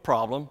 no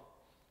problem.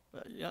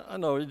 Yeah, I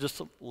know, it's just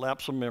a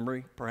lapse of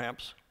memory,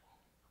 perhaps.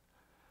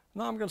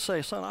 No, I'm going to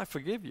say, son, I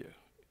forgive you,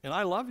 and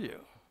I love you.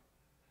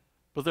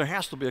 But there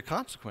has to be a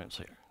consequence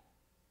here.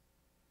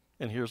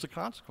 And here's the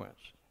consequence.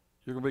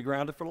 You're going to be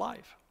grounded for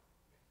life.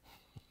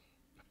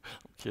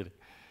 I'm kidding.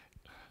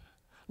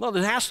 No,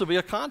 there has to be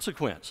a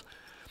consequence.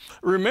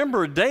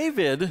 Remember,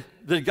 David,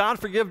 did God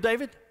forgive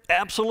David?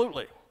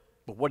 Absolutely.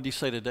 But what did he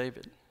say to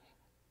David?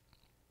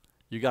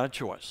 You got a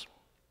choice.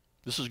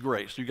 This is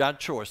grace. You got a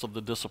choice of the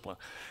discipline.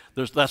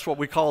 That's what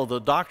we call the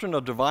doctrine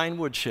of divine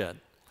woodshed.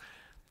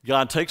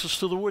 God takes us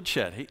to the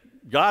woodshed.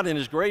 God, in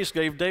his grace,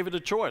 gave David a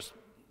choice.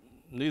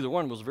 Neither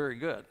one was very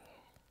good.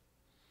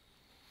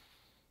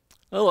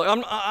 Now,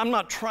 look, I'm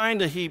not trying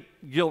to heap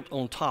guilt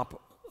on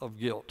top of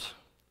guilt.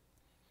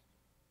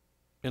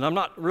 And I'm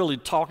not really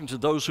talking to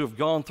those who have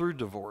gone through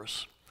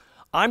divorce.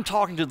 I'm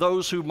talking to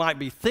those who might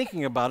be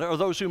thinking about it, or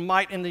those who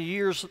might in the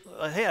years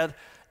ahead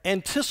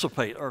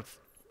anticipate or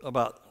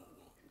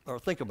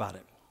think about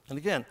it. And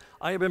again,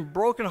 I have been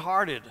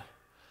brokenhearted.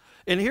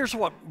 And here's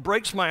what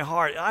breaks my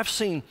heart. I've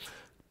seen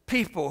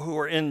people who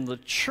are in the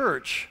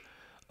church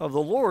of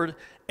the Lord,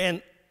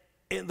 and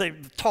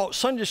they've taught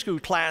Sunday school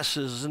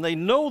classes, and they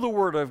know the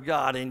Word of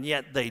God, and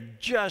yet they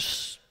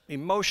just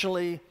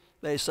emotionally,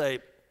 they say,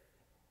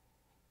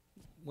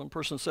 one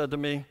person said to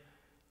me,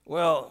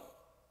 well,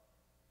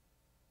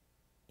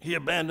 he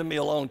abandoned me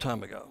a long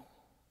time ago,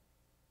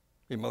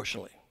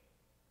 emotionally.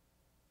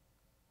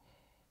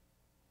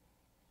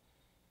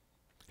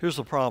 Here's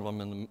the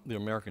problem in the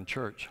American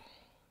church.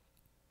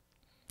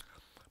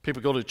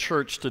 People go to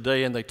church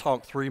today and they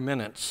talk 3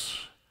 minutes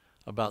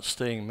about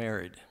staying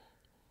married,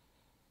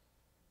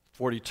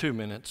 42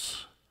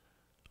 minutes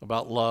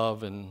about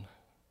love and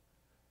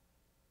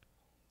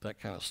that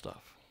kind of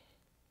stuff.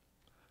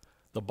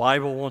 The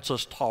Bible wants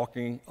us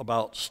talking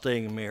about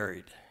staying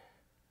married.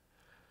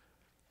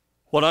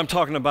 What I'm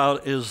talking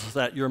about is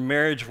that your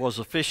marriage was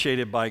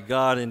officiated by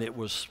God, and it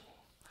was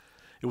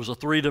a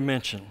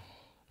three-dimension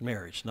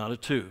marriage, not a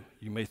two.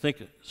 You may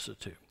think it's a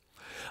two.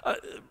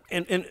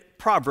 In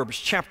Proverbs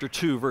chapter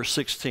 2, verse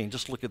 16,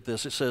 just look at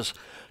this. It says,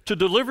 to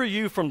deliver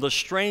you from the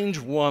strange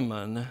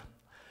woman,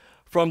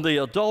 from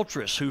the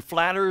adulteress who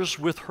flatters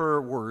with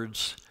her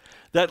words,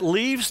 that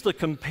leaves the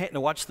companion,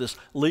 now watch this,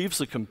 leaves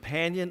the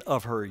companion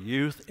of her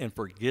youth and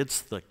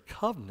forgets the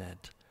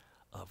covenant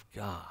of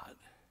God.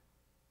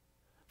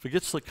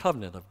 Forgets the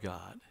covenant of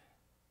God.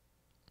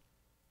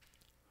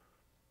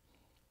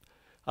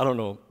 I don't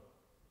know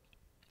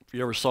if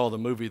you ever saw the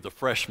movie The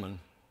Freshman.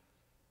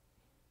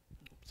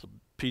 It's a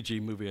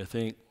PG movie, I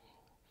think,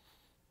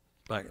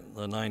 back in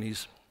the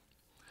 90s.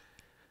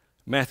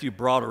 Matthew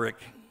Broderick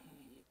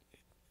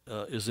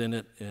is in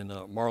it, and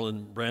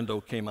Marlon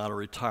Brando came out of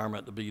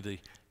retirement to be the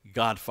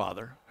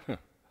godfather.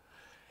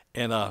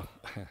 And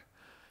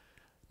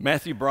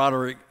Matthew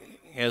Broderick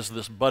has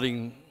this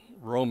budding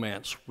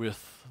romance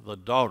with the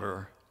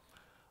daughter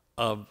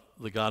of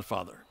the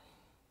godfather.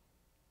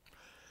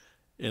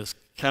 It's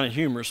kind of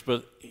humorous,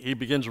 but he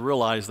begins to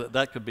realize that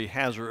that could be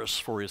hazardous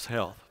for his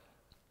health.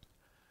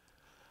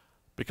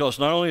 Because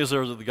not only is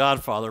there the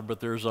godfather,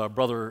 but there's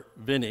brother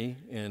Vinny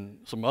and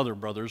some other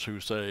brothers who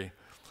say,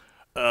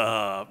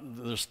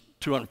 there's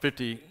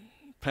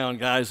 250-pound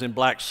guys in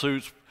black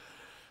suits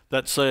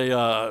that say,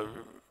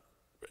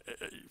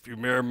 if you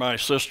marry my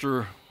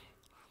sister,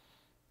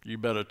 you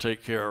better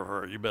take care of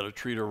her. You better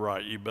treat her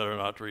right. You better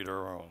not treat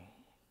her wrong.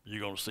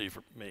 You're going to see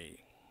for me.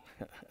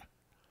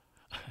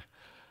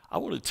 I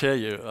want to tell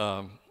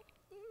you,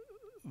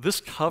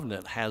 this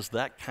covenant has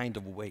that kind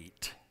of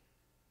weight.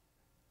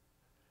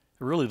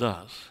 It really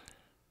does.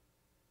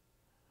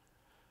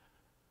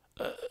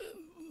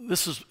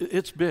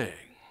 It's big.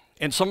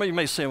 And some of you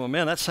may say, well,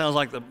 man, that sounds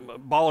like the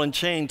ball and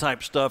chain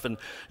type stuff. And,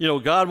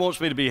 God wants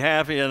me to be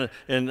happy,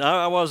 and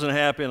I wasn't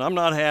happy, and I'm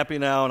not happy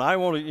now, and I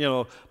want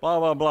to, blah,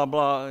 blah, blah,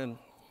 blah. And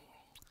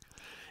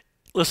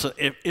listen,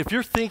 if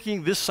you're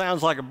thinking this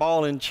sounds like a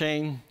ball and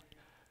chain,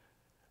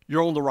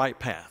 you're on the right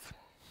path.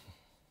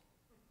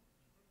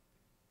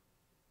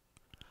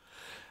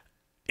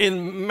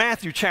 In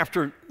Matthew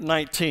chapter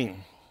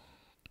 19,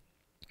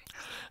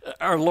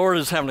 our Lord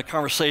is having a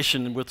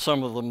conversation with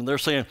some of them, and they're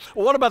saying,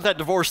 well, what about that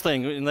divorce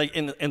thing? And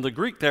in the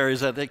Greek there is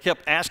that they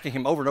kept asking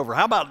him over and over,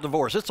 how about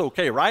divorce? It's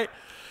okay, right?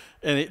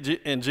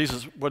 And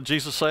Jesus, what did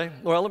Jesus say?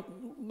 Well,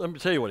 let me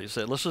tell you what he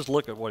said. Let's just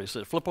look at what he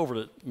said. Flip over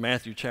to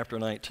Matthew chapter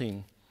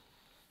 19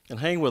 and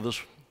hang with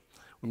us.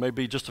 We may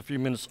be just a few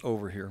minutes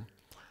over here.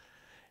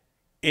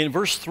 In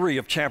verse 3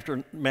 of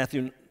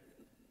Matthew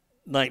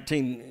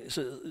 19,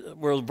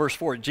 where verse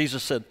 4,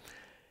 Jesus said,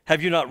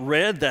 Have you not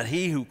read that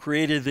he who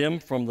created them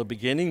from the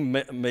beginning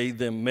made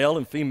them male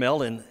and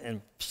female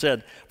and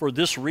said, for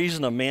this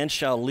reason a man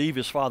shall leave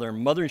his father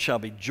and mother and shall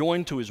be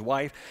joined to his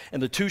wife,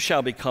 and the two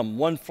shall become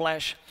one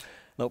flesh.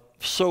 Now,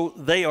 so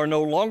they are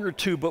no longer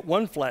two but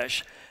one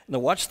flesh. Now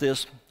watch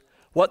this.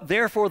 What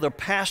therefore the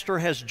pastor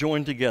has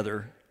joined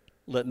together,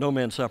 let no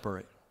man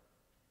separate.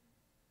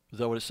 Is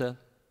that what it said?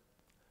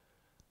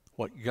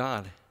 What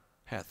God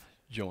hath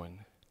joined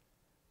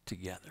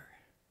together.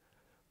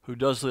 Who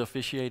does the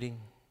officiating?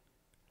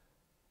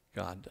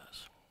 God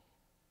does.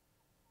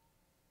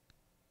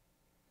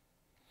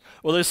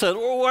 Well, they said,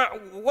 well,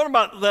 what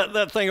about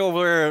that thing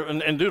over there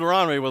in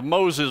Deuteronomy with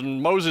Moses?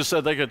 And Moses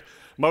said they could,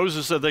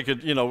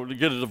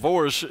 get a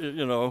divorce,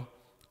 What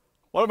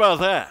about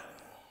that?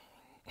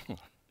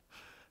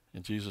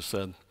 And Jesus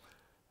said,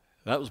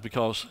 that was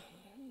because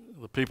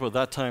the people at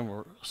that time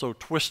were so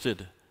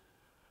twisted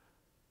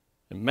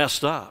and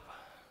messed up.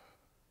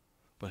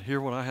 But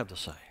hear what I have to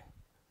say.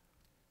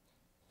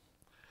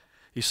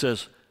 He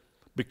says,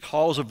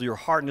 because of your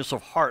hardness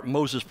of heart,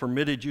 Moses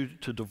permitted you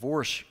to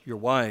divorce your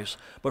wives.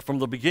 But from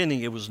the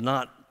beginning, it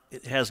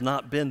has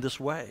not been this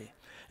way.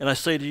 And I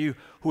say to you,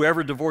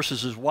 whoever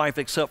divorces his wife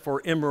except for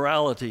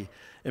immorality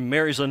and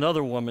marries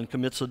another woman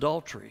commits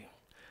adultery.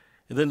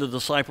 And then the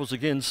disciples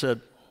again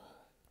said,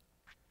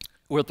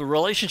 well, the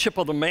relationship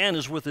of the man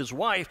is with his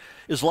wife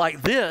is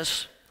like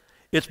this,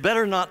 it's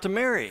better not to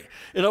marry.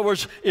 In other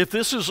words, if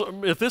this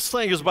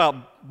thing is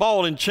about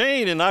ball and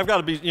chain, and I've got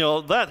to be,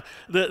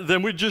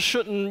 then we just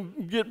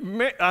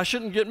I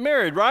shouldn't get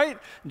married, right?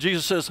 And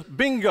Jesus says,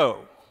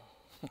 bingo.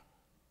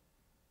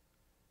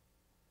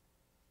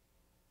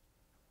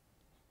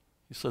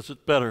 He says it's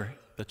better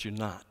that you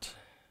not,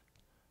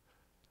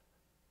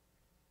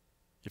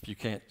 if you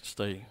can't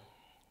stay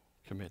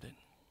committed.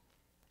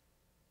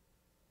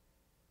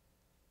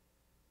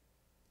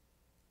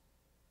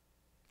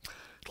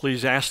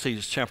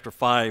 Ecclesiastes chapter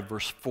 5,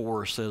 verse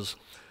 4 says,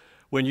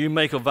 when you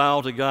make a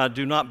vow to God,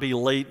 do not be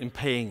late in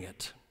paying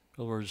it.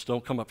 In other words,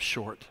 don't come up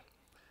short.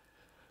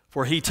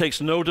 For he takes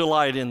no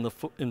delight in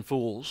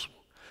fools.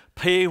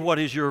 Pay what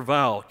is your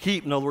vow.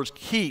 Keep, in other words,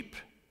 keep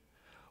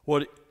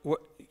what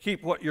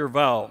your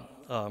vow.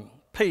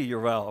 Pay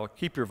your vow, or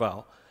keep your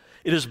vow.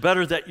 It is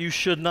better that you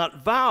should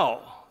not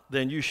vow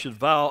than you should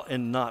vow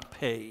and not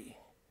pay.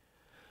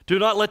 Do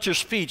not let your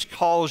speech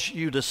cause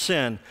you to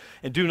sin,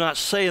 and do not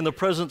say in the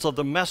presence of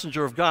the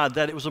messenger of God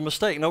that it was a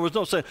mistake. In other words,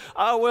 don't say,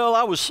 oh, well,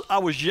 I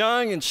was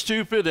young and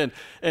stupid,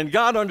 and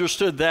God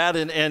understood that,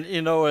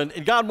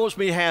 and God wants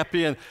me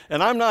happy, and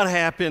I'm not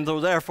happy, and so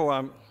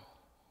therefore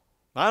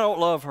I don't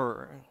love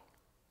her.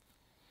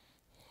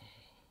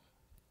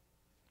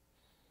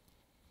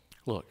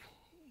 Look,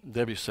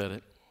 Debbie said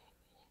it.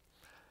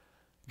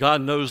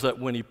 God knows that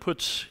when he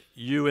puts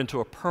you into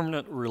a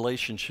permanent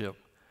relationship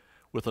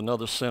with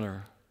another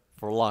sinner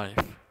for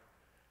life,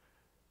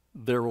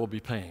 there will be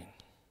pain.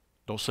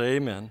 Don't say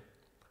amen,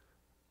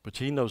 but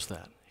he knows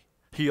that.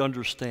 He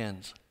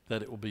understands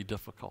that it will be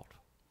difficult.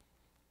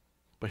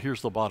 But here's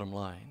the bottom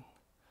line.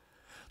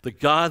 The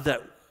God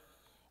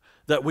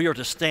that we are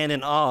to stand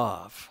in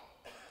awe of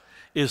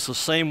is the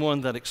same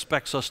one that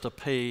expects us to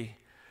pay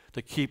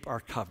to keep our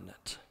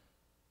covenant.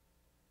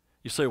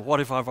 You say, what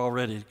if I've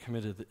already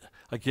committed?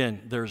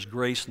 Again, there's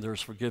grace and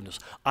there's forgiveness.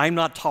 I'm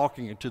not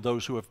talking to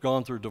those who have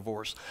gone through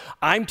divorce.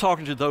 I'm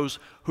talking to those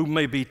who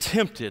may be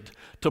tempted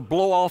to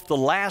blow off the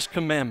last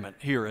commandment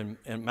here in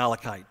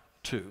Malachi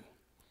 2.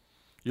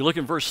 You look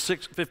in verse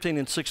 15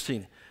 and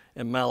 16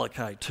 in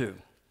Malachi 2.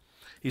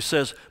 He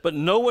says, but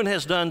no one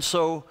has done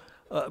so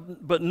who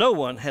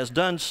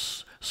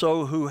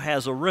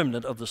has a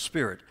remnant of the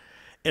Spirit.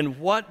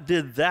 And what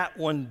did that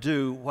one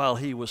do while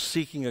he was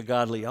seeking a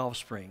godly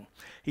offspring?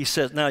 He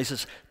says,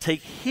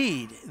 take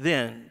heed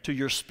then to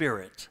your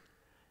spirit.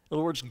 In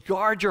other words,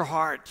 guard your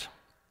heart,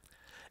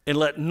 and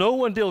let no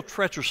one deal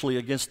treacherously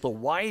against the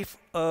wife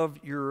of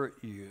your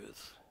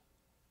youth.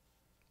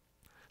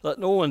 Let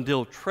no one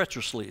deal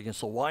treacherously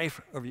against the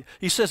wife of you.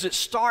 He says it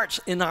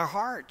starts in our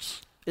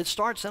hearts. It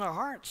starts in our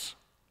hearts.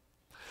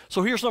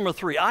 So here's number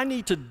 3. I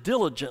need to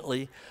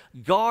diligently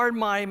guard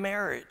my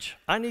marriage.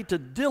 I need to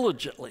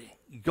diligently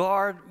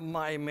guard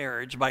my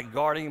marriage by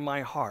guarding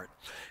my heart.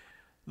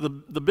 The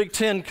big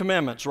 10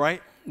 commandments,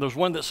 right? There's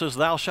one that says,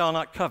 thou shalt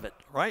not covet,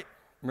 right?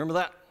 Remember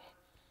that?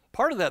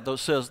 Part of that, though,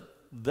 says,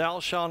 thou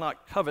shalt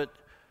not covet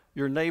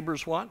your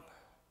neighbor's what?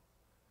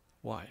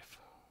 Wife.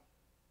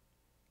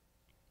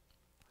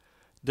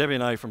 Debbie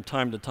and I, from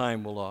time to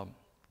time, will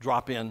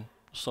drop in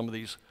some of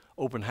these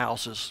open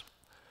houses,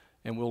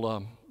 and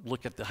we'll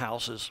look at the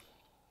houses,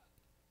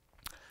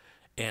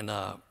 and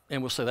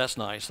we'll say, that's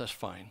nice, that's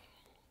fine.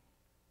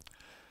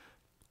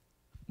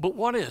 But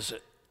what is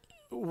it?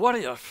 What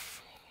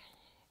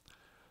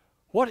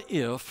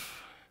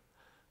if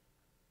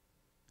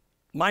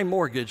my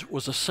mortgage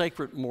was a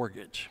sacred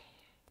mortgage?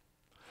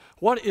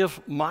 What if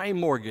my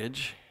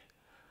mortgage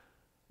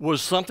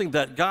was something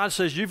that God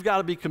says you've got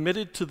to be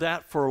committed to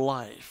that for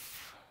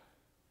life?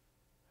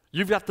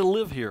 You've got to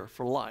live here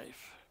for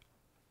life.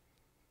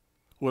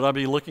 Would I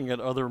be looking at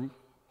other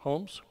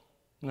homes?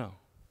 No.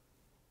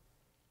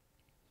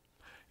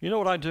 You know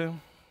what I do?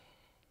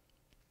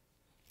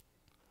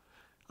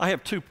 I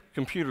have 2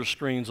 computer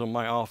screens on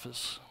my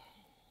office.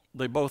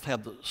 They both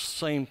have the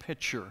same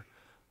picture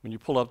when you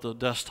pull up the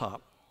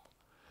desktop.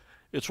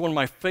 It's one of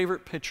my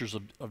favorite pictures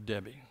of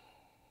Debbie.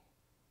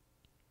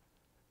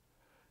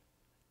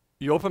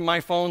 You open my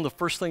phone, the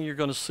first thing you're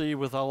going to see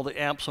with all the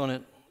apps on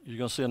it, you're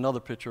going to see another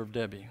picture of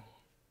Debbie.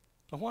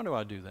 Now, why do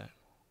I do that?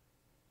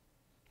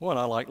 One,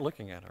 I like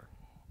looking at her.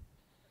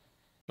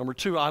 Number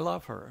 2, I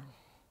love her.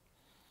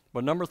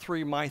 But number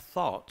 3, my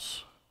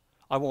thoughts.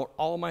 I want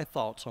all my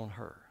thoughts on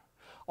her.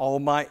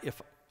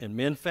 And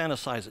men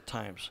fantasize at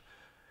times.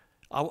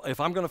 If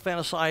I'm going to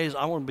fantasize,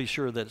 I want to be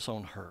sure that it's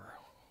on her,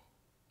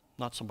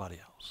 not somebody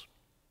else.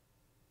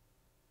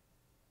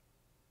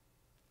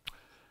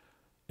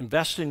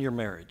 Invest in your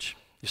marriage.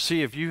 You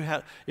see,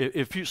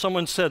 if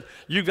someone said,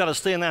 you've got to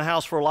stay in that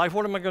house for life,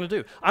 what am I going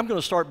to do? I'm going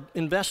to start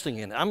investing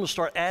in it. I'm going to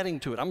start adding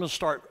to it. I'm going to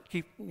start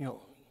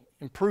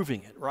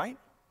improving it, right?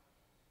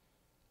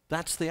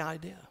 That's the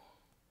idea.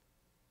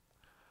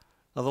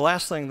 Now, the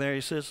last thing there,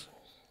 he says,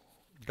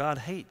 God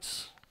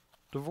hates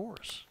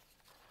divorce.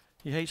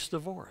 He hates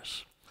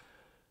divorce.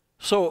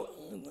 So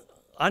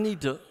I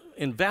need to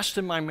invest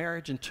in my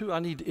marriage, and 2,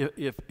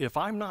 if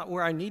I'm not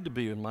where I need to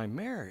be in my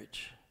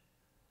marriage,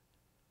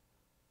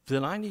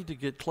 then I need to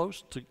get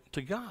close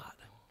to God.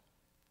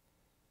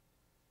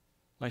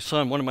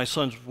 One of my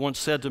sons once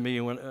said to me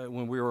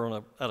when we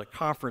were at a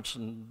conference,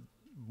 and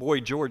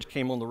Boy George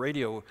came on the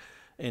radio,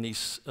 and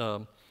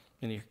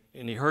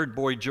he heard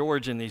Boy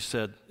George, and he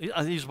said,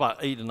 he's about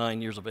 8 to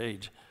 9 years of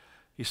age.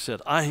 He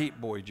said, I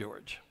hate Boy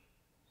George.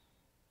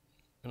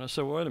 And I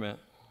said, well, wait a minute.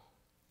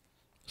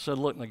 I said,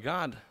 look,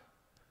 now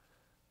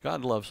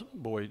God loves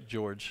Boy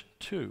George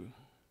too.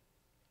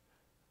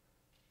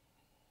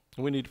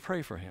 And we need to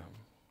pray for him.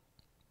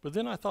 But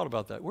then I thought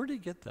about that. Where did he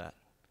get that?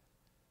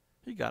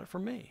 He got it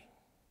from me.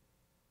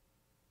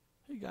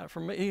 He got it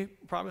from me. He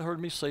probably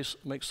heard me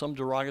make some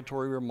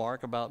derogatory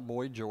remark about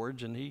Boy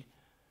George, and he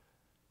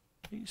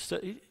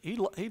said he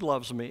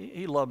loves me.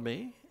 He loved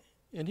me,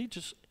 and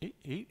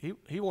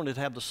he wanted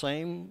to have the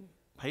same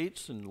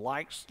hates and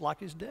likes like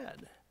his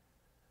dad.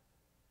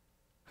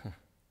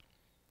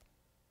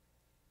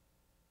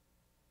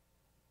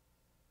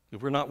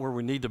 If we're not where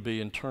we need to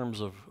be in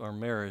terms of our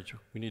marriage,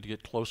 we need to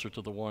get closer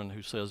to the one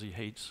who says he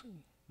hates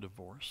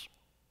divorce.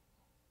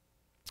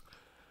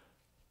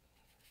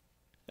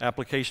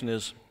 Application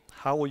is,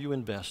 how will you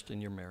invest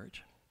in your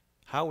marriage?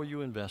 How will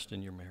you invest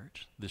in your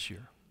marriage this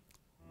year?